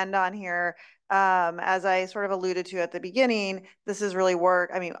to end on here. As I sort of alluded to at the beginning, this is really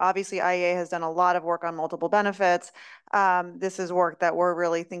work. I mean, obviously IEA has done a lot of work on multiple benefits. This is work that we're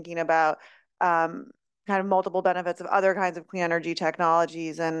really thinking about kind of multiple benefits of other kinds of clean energy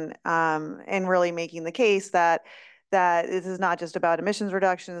technologies, and really making the case that this is not just about emissions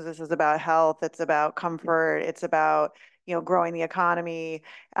reductions. This is about health. It's about comfort. It's about growing the economy,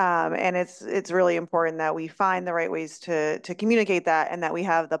 and it's really important that we find the right ways to communicate that, and that we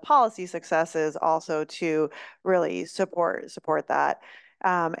have the policy successes also to really support that.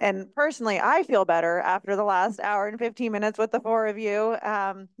 And personally, I feel better after the last hour and 15 minutes with the four of you,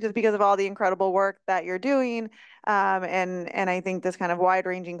 just because of all the incredible work that you're doing. And I think this kind of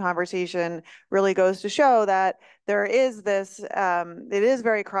wide-ranging conversation really goes to show that there is this, it is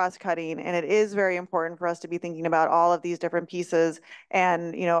very cross-cutting, and it is very important for us to be thinking about all of these different pieces.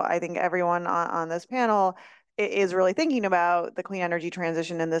 And, I think everyone on this panel is really thinking about the clean energy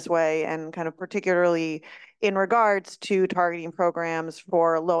transition in this way, and kind of particularly in regards to targeting programs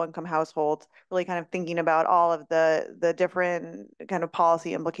for low-income households, really kind of thinking about all of the different kind of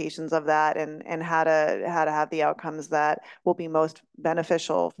policy implications of that, and how to have the outcomes that will be most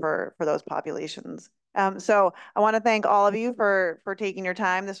beneficial for those populations. So I want to thank all of you for taking your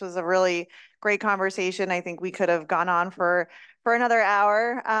time. This was a really great conversation. I think we could have gone on for another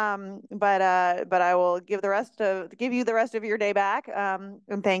hour, but I will give you the rest of your day back,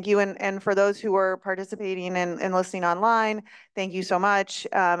 and thank you. And for those who are participating and listening online, thank you so much.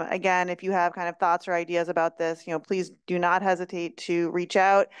 Again, if you have kind of thoughts or ideas about this, please do not hesitate to reach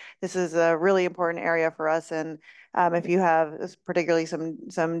out. This is a really important area for us, and if you have particularly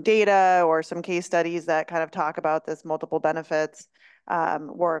some data or some case studies that kind of talk about this multiple benefits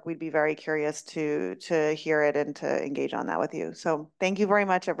work, we'd be very curious to hear it and to engage on that with you. So thank you very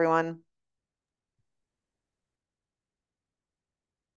much, everyone.